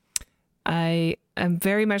I am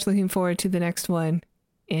very much looking forward to the next one.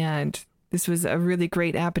 And this was a really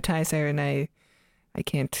great appetizer, and I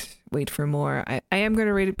can't wait for more. I am going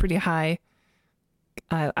to rate it pretty high.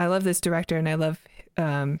 I love this director, and I love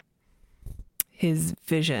his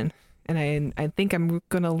vision, and I think I'm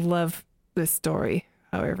gonna love this story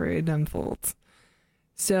however it unfolds.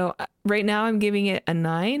 So right now I'm giving it a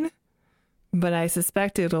 9, but I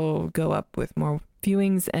suspect it'll go up with more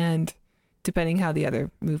viewings and depending how the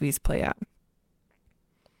other movies play out.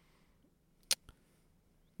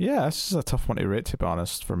 Yeah, this is a tough one to rate, to be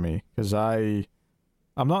honest, for me, because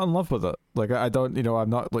I'm not in love with it. Like, I don't, I'm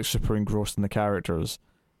not like super engrossed in the characters.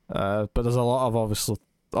 But there's a lot of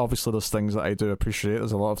obviously there's things that I do appreciate.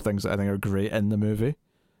 There's a lot of things that I think are great in the movie.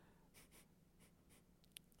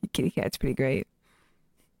 Kitty Cat's pretty great.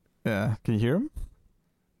 Yeah, can you hear him?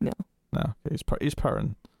 No. Okay, he's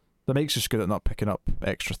purring. The mic's just good at not picking up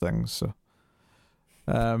extra things. So,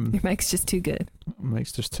 Your mic's just too good.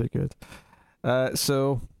 Mic's just too good.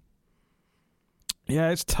 So yeah,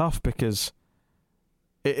 it's tough because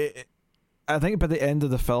I think by the end of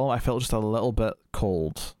the film, I felt just a little bit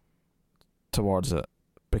cold towards it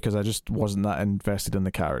because I just wasn't that invested in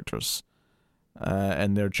the characters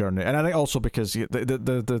and their journey, and I think also because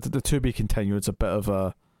the to be continued, it's a bit of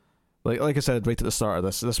a like I said right at the start of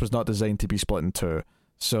this was not designed to be split in two,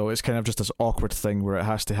 so it's kind of just this awkward thing where it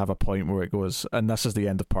has to have a point where it goes, and this is the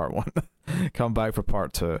end of part one. Come back for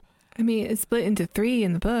part two. I mean, it's split into 3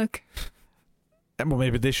 in the book. Well,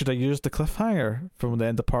 maybe they should have used the cliffhanger from the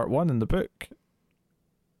end of part one in the book.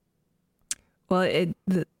 Well,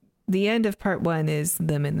 the end of part 1 is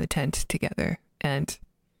them in the tent together, and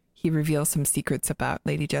he reveals some secrets about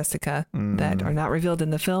Lady Jessica that are not revealed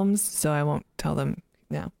in the films, so I won't tell them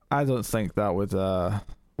now. I don't think that would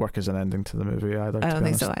work as an ending to the movie either. I don't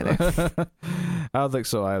think so either. I don't think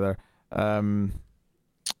so either.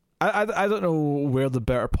 I don't know where the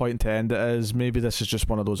better point to end it is. Maybe this is just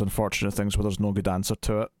one of those unfortunate things where there's no good answer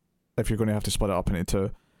to it if you're going to have to split it up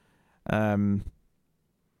into two.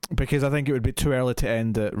 Because I think it would be too early to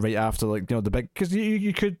end it right after, like, you know, the big... Because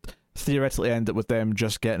you could theoretically end it with them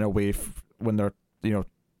just getting away when they're, you know,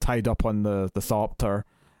 tied up on the Thopter,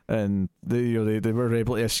 and they were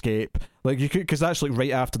able to escape. Like, you could... Because that's, like,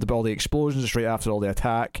 right after all the explosions, it's right after all the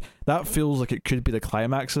attack. That feels like it could be the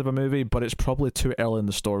climax of a movie, but it's probably too early in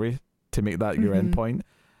the story to make that your end point.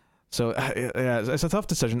 So, yeah, it's a tough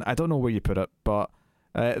decision. I don't know where you put it, but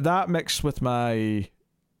that mixed with my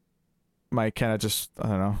kind of just, I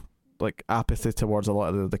don't know, like apathy towards a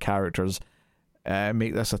lot of the characters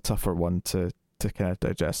make this a tougher one to kind of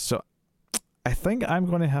digest. So I think I'm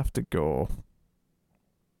going to have to go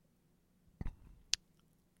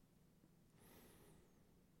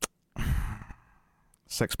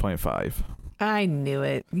 6.5. I knew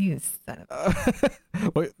it. You son of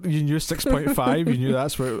a... Wait, you knew 6.5? You knew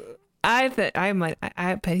that's where... I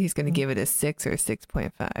bet he's going to give it a 6 or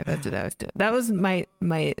 6.5. That's what I was doing. That was my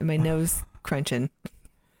nose crunching.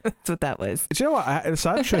 That's what that was. Do you know what? The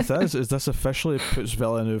sad truth is this officially puts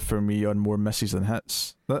Villeneuve for me on more misses than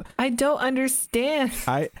hits. I don't understand.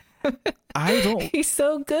 I don't. He's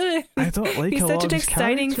so good. I don't like. He's such an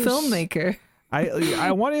exciting characters. Filmmaker.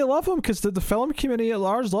 I want to love him because the film community at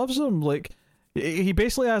large loves him. Like, he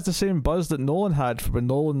basically has the same buzz that Nolan had when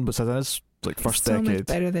Nolan was in his first so decade. Much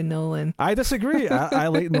better than Nolan. I disagree. I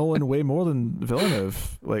like Nolan way more than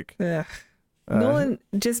Villeneuve. Like, Nolan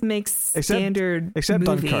just makes standard except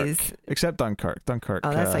movies. Dunkirk. Except Dunkirk. Dunkirk.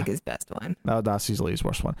 Oh, that's like his best one. No, that's easily his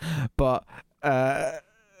worst one. But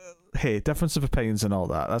hey, difference of opinions and all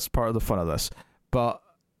that. That's part of the fun of this. But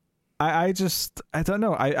I don't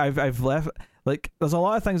know. I've left, like, there's a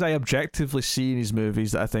lot of things I objectively see in these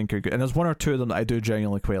movies that I think are good, and there's one or two of them that I do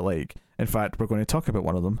genuinely quite like. In fact, we're going to talk about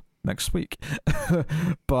one of them next week.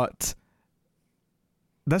 But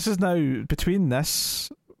this is now between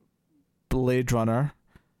this, Blade Runner.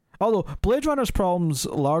 Although Blade Runner's problems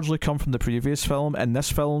largely come from the previous film, and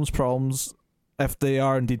this film's problems, if they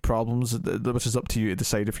are indeed problems, which is up to you to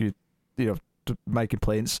decide if my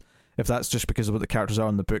complaints, if that's just because of what the characters are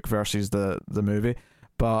in the book versus the movie,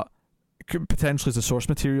 but could potentially the source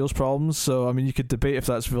materials problems. So I mean, you could debate if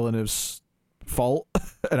that's Villeneuve's fault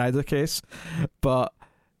in either case, but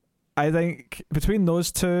I think between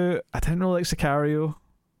those two, I didn't really like Sicario.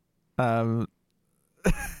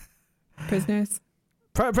 Prisoners.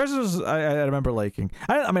 Prisoners, I remember liking.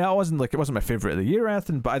 I mean, it wasn't my favorite of the year or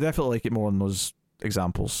anything, but I definitely like it more than those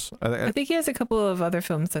examples. I think he has a couple of other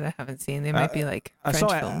films that I haven't seen. They might be like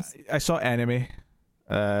French films. I saw Enemy,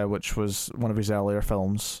 which was one of his earlier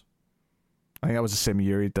films. I think that was the same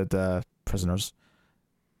year he did Prisoners.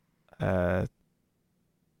 And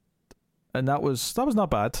that was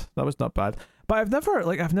not bad. That was not bad. But I've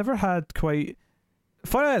never had quite.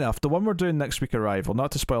 Funny enough, the one we're doing next week, Arrival.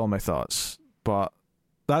 Not to spoil my thoughts, but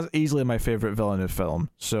that's easily my favorite Villeneuve film.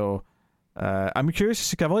 So I'm curious to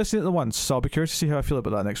see. I've only seen it once, so I'll be curious to see how I feel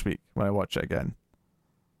about that next week when I watch it again.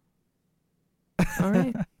 All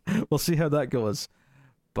right, we'll see how that goes.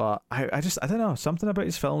 But I don't know. Something about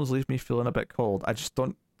his films leaves me feeling a bit cold. I just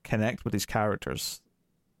don't connect with these characters,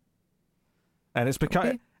 and it's because.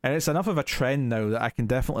 Okay. And it's enough of a trend now that I can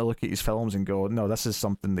definitely look at his films and go, no, this is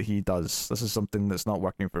something that he does. This is something that's not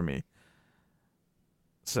working for me.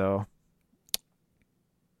 So,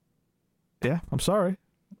 yeah, I'm sorry.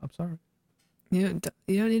 You don't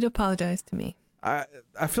need to apologize to me. I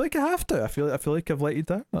feel like I have to. I feel like I've let you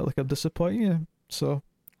down. Like I'm disappointing you. So,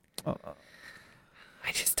 I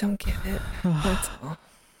just don't get it. That's all.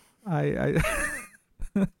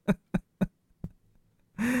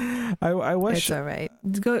 I wish. It's all right.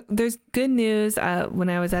 There's good news. When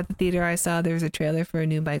I was at the theater, I saw there's a trailer for a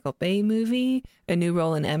new Michael Bay movie, a new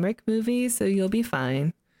Roland Emmerich movie, so you'll be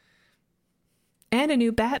fine. And a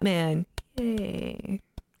new Batman. Yay.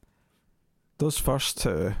 Those first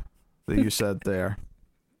two that you said there.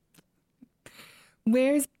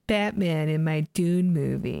 Where's Batman in my Dune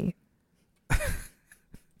movie?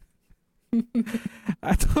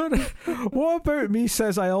 I don't know. What about me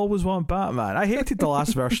says I always want Batman? I hated the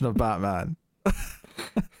last version of Batman.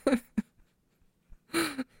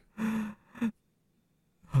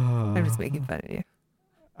 I'm just making fun of you.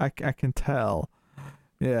 I can tell.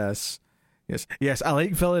 Yes. I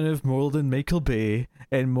like Villeneuve more than Michael Bay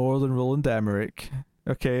and more than Roland Emmerich.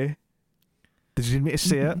 Okay? Did you need me to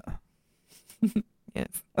say it?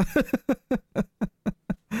 Yes.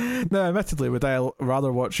 No, admittedly, would I rather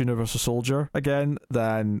watch Universal Soldier again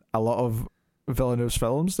than a lot of Villeneuve's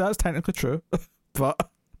films? That's technically true, but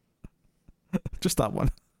just that one.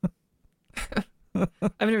 I've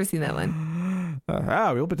never seen that one.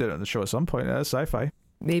 We'll be doing it on the show at some point. It's sci-fi.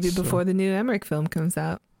 Maybe before the new Emmerich film comes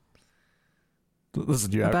out.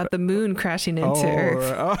 About the moon crashing into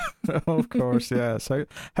Earth. Oh, of course, yes.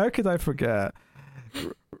 How could I forget?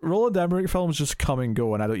 Roland Emmerich films just come and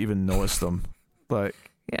go, and I don't even notice them. Like,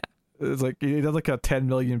 yeah, it's like he did like a 10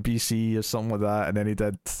 million BC or something like that, and then he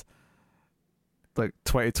did like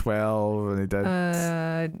 2012, and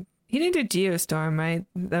he didn't do Geostorm, right?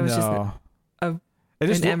 That was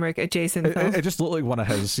just an Emmerich adjacent film. It just looked like one of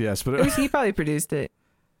his, yes, but he probably produced it.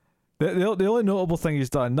 The only notable thing he's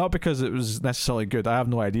done, not because it was necessarily good, I have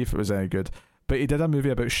no idea if it was any good, but he did a movie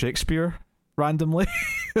about Shakespeare randomly,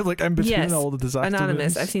 like in between all the disaster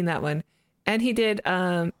Anonymous movies. I've seen that one. And he did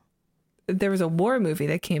there was a war movie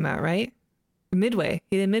that came out, right? Midway.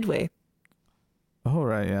 He did Midway. Oh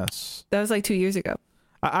right, yes, that was like 2 years ago.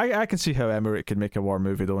 I can see how Emmerich could make a war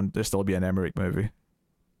movie though and there still be an Emmerich movie.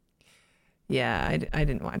 Yeah, I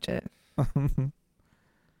didn't watch it.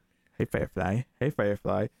 Hey Firefly.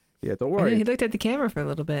 Yeah, don't worry. He looked at the camera for a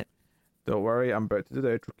little bit. Don't worry, I'm about to do the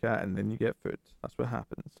outro cat and then you get food. That's what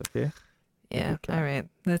happens, okay? Yeah, okay. All right.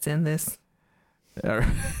 Let's end this.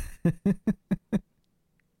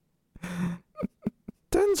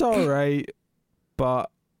 Dune's alright,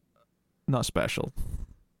 but not special.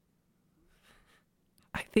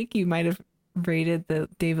 I think you might have rated the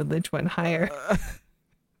David Lynch one higher.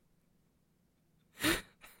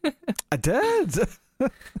 I did!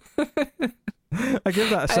 I give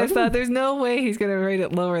that a 7. I thought there's no way he's going to rate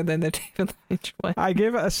it lower than the David Lynch one. I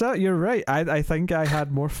gave it a 7. You're right. I think I had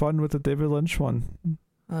more fun with the David Lynch one.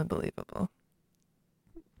 Unbelievable.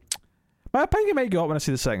 My opinion might go up when I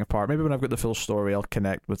see the second part. Maybe when I've got the full story, I'll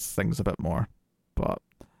connect with things a bit more. But,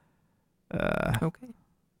 okay.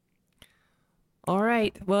 All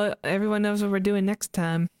right. Well, everyone knows what we're doing next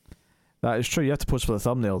time. That is true. You have to post for the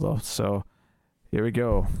thumbnail, though. So, here we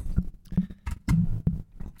go.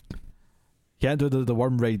 Can't do the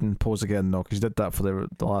worm riding pose again, though, because you did that for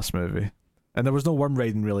the last movie. And there was no worm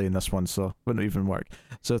riding really in this one, so it wouldn't even work.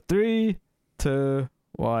 So 3, 2,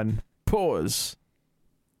 1, pause.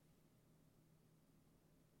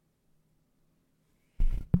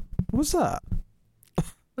 What was that?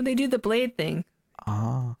 When they do the blade thing.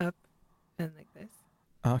 Ah. Up and like this.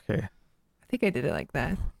 Okay. I think I did it like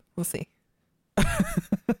that. We'll see.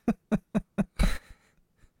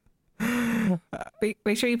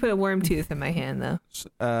 Make sure you put a worm tooth in my hand, though.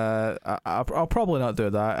 I'll probably not do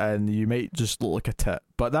that, and you might just look like a tit,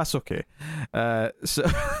 but that's okay. So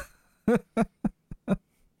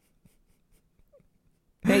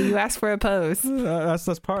hey, you asked for a pose.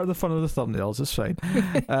 That's part of the fun of the thumbnails. It's fine.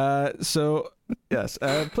 So yes,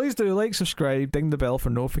 please do like, subscribe, ding the bell for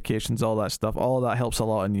notifications, all that stuff. All of that helps a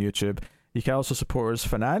lot on YouTube. You can also support us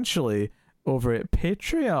financially over at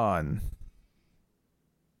Patreon.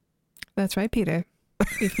 That's right, Peter.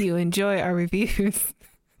 If you enjoy our reviews,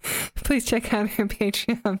 please check out our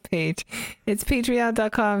Patreon page. It's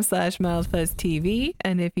patreon.com/MilesPlusTV.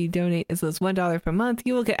 And if you donate as low as $1 per month,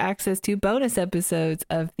 you will get access to bonus episodes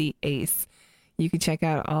of The Ace. You can check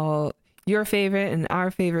out all your favorite and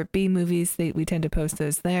our favorite B movies. We tend to post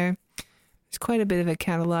those there. There's quite a bit of a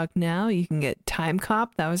catalog now. You can get Time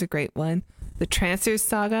Cop. That was a great one. The Trancers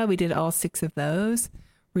Saga. We did all 6 of those.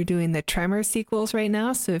 We're doing the Tremor sequels right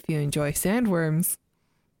now, so if you enjoy Sandworms,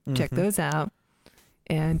 check those out.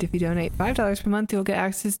 And if you donate $5 per month, you'll get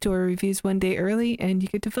access to our reviews 1 day early, and you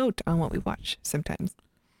get to vote on what we watch sometimes.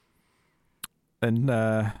 And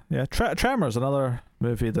yeah, Tremor's another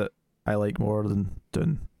movie that I like more than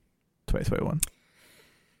Dune 2021.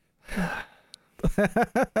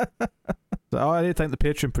 Oh, I need to thank the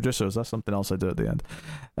Patreon producers. That's something else I do at the end.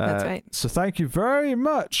 That's right. So thank you very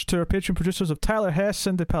much to our Patreon producers of Tyler Hess,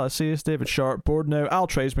 Cindy Palacios, David Sharp, Boardnow, Al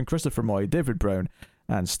Tradesman, Christopher Moy, David Brown,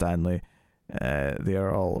 and Stanley. They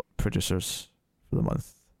are all producers for the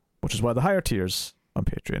month, which is one of the higher tiers on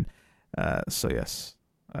Patreon. So yes.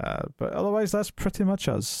 But otherwise, that's pretty much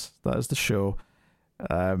us. That is the show.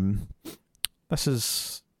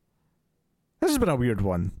 This has been a weird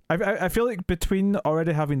one. I feel like between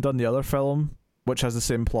already having done the other film, which has the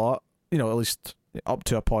same plot, at least up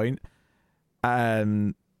to a point,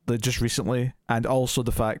 and just recently, and also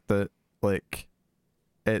the fact that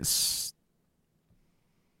it's,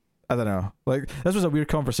 I don't know, this was a weird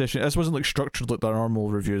conversation. This wasn't structured like the normal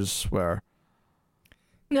reviews were.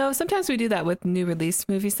 No, sometimes we do that with new release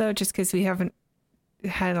movies though, just because we haven't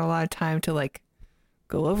had a lot of time to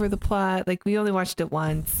go over the plot. We only watched it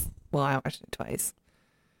once. Well, I watched it twice.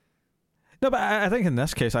 No, but I think in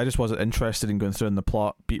this case, I just wasn't interested in going through in the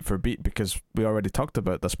plot beat for beat because we already talked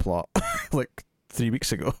about this plot 3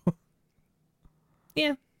 weeks ago.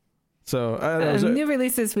 Yeah. So new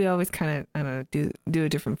releases, we always kind of, I don't know, do a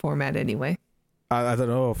different format anyway. I don't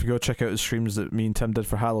know, if you go check out the streams that me and Tim did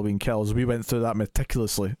for Halloween Kills, we went through that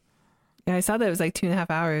meticulously. Yeah, I saw that it was 2.5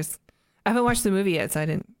 hours. I haven't watched the movie yet, so I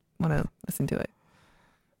didn't want to listen to it.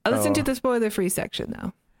 I listened to the spoiler-free section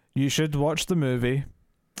though. You should watch the movie.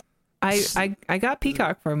 I got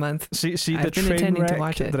Peacock for a month. See the train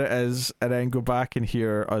wreck that it is, and then go back and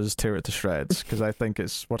hear us tear it to shreds, because I think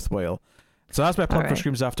it's worthwhile. So that's my plug for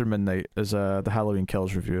Screams After Midnight, is the Halloween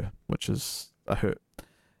Kills review, which is a hoot.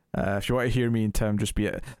 If you want to hear me and Tim just be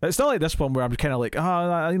it, it's not like this one where I'm kind of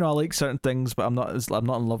I like certain things, but I'm not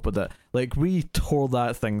in love with it. We tore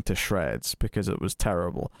that thing to shreds because it was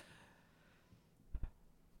terrible.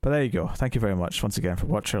 But there you go. Thank you very much once again for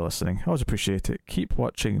watching or listening. I always appreciate it. Keep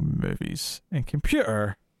watching movies. And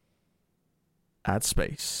computer, add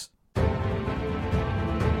space.